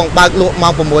4បងបើកលក់ម៉ោ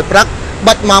ង6ព្រឹក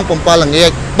បិទម៉ោង7ល្ងា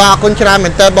ចបាទអរគុណច្រើនមែ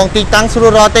នតើបងទីតាំងស្រួ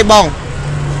លរត់ទេបង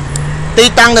ទី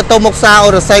តាំងនៅទៅមុខសាអូ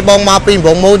រស័យបងមកពីរ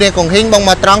ងមូលនេះកងហ៊ីងបងម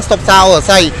កត្រង់ស្តុបសាអូរ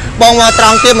ស័យបងមកត្រ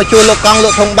ង់ទៀតមកជួយលោកកង់លោ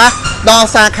កធំបាសដល់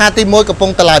សាខាទី1កំពុ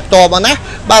ងតម្លៃផ្ទាល់បងណា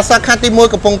បាទសាខាទី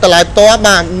1កំពុងតម្លៃផ្ទាល់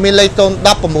បាទមានលេខ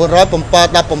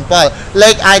01907លេ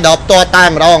ខ Idol ផ្ទាល់តែ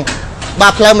ម្ដងបា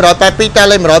ទផ្លូវ182តែ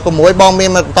លេខ106បងមាន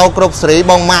ម៉ូតូគ្រប់សេរី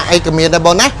បងម៉ាក់អីក៏មានដែរប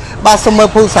ងណាបាទសុំមើល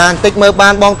ភូសាបន្តិចមើលបា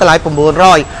នបងតម្លៃ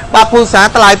900បាទភូសាត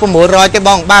ម្លៃ900ទេប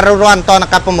ងបាទរត់តន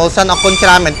កា promotion អរគុណច្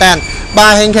រើនមែនតើបា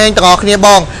ទហេងទាំងអស់គ្នាប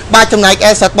ងបាទចំណែក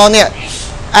asset បងនេះ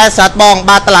asset បង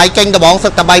បាទតម្លៃចេញដបងសឹ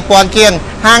កតែ3000ជាង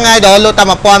ហាង Idol លក់តែ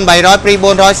1800ព្រី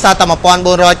400សាតែ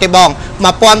1400ទេបង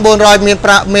1400មា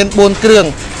ន4គ្រឿង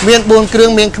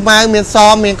មានខ្មៅមានស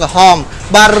មានក្រហម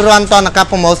បាទរន់តនកា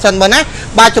promotion បងណា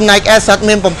បាទចំណែក asset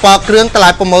មាន7គ្រឿងតម្លៃ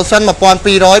promotion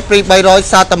 1200ព្រី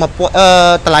300សាតែត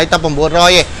ម្លៃតែ900ឯង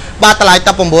បាទតម្លៃ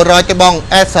តែ900ទេបង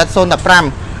asset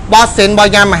 015បោះសិនបោះ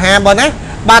យ៉ាមហាបងណា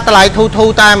បាទតម្លៃធូរ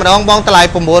តែម្ដងបងតម្លៃ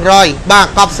900បាទ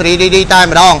កប់សេរីឌីតែ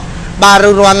ម្ដងបាទរ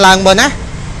ន់ឡើងបងណា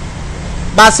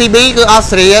បាទ CB គឺអស់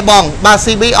សេរីឯងបងបាទ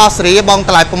CB អស់សេរីឯងបងត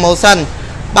ម្លៃ promotion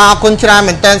បាទអរគុណច្រើន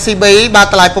មែនតើ CB បាទ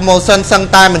តម្លៃ promotion សឹង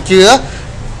តែមិនជឿ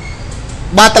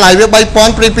បាទតម្លៃវា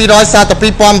3000ព្រី200សាតែ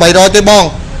2800ទេបង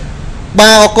បា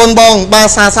ទអរគុណបងបាទ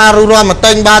សាររួចរាល់មក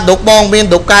ទិញបាទដុកបងមាន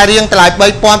ដុកកែរៀងតម្លៃ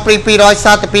3000ព្រី200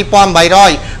សាតែ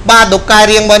2800បាទដុកកែ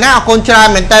រៀងបងណាអរគុណច្រើន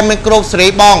មែនតើមានគ្រប់សេរី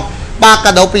បងបាទ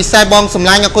កាដូពិសេសបងសម្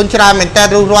លាញ់អរគុណច្រើនមែនតើ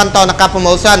រួចរាល់តនកា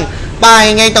promotion បាទ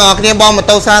ថ្ងៃទាំងអស់គ្នាបងម៉ូ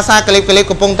តូសាក្លីប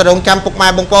កំពុងតរងចាំពុកម៉ែ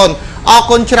បងប្អូនអរ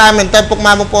គុណច្រើនមែនតើពុក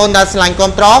ម៉ែបងប្អូនដែលស្រឡាញ់គ្រ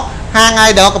ប់ត្រហាង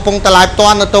Idol កំពុងតម្លៃផ្ទា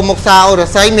ល់នៅទៅមុខសាអូរ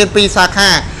ស័យមាន2សា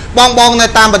ខាបងនៅ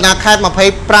តាមបណ្ដាខេត្ត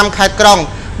25ខេត្តក្រុង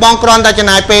បងគ្រាន់តែចំ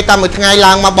ណាយពេលតាមមួយថ្ងៃ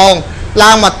ឡើងមកបង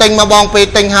ឡើងមកទិញមកបងពេល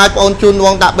ទិញហើយបងអូនជូនវ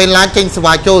ងដាក់បេឡានចេញសេ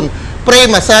វាជូនព្រី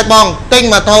មួយសេតបងទិញ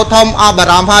មកធោធំអស់បា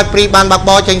រម្ភហើយព្រីបានបាក់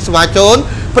បោចេញសេវាជូន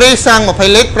ព្រីសាំង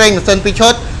20លីត្រប្រេងម៉ាស៊ីន2ឈុ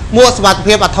តមួកសុវត្ថិ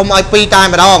ភាពអាធំឲ្យ2តែ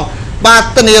ម្ដងបាទ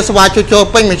ធានាសេវាជួសជុល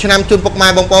ពេញមួយឆ្នាំជូនពុកម៉ែ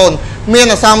បងប្អូនមាន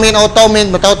អសង្ឃមានអូតូមាន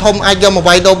ម៉ូតូធំអាចយកមក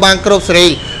វាយដូរបានគ្រប់សេរី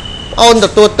អូនទ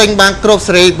ទួលទិញបានគ្រប់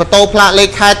សេរីម៉ូតូផ្លាកលេខ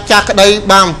ខេត្តចាស់ក្តី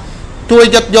បានជួយ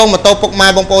យកម៉ូតូពុកម៉ែ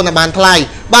បងប្អូនឲ្យបានថ្លៃ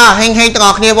បាទហេងទាំងអ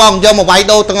ស់គ្នាបងយកមកវាយ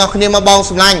ដូរទាំងអស់គ្នាមកបង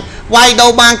សម្លាញ់វាយដូរ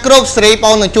បានគ្រប់សេរីប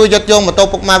ងនឹងជួយយកម៉ូតូ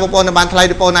ពុកម៉ែបងប្អូនឲ្យបានថ្លៃ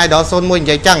ដូចបង Idol 01និ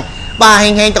យាយចឹងបាទហេ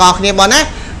ងទាំងអស់គ្នាបងណា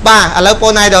បាទឥឡូវប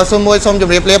ង Idol 01សូមជ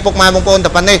ម្រាបលាពុកម៉ែបងប្អូនតែ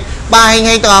ប៉ុណ្នេះបាទហេង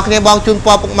ទាំងអស់គ្នាបងជូនព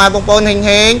រពុកម៉ែបងប្អូន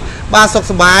ហេងបាទសុខ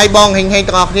សប្បាយបងហេង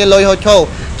ទាំងអស់គ្នាលុយហូចឈោ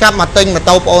ចាប់មកទិញម៉ូ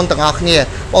តូបងប្អូនទាំងអស់គ្នា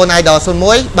បង Idol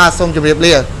 01បាទសូមជម្រាប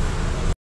លា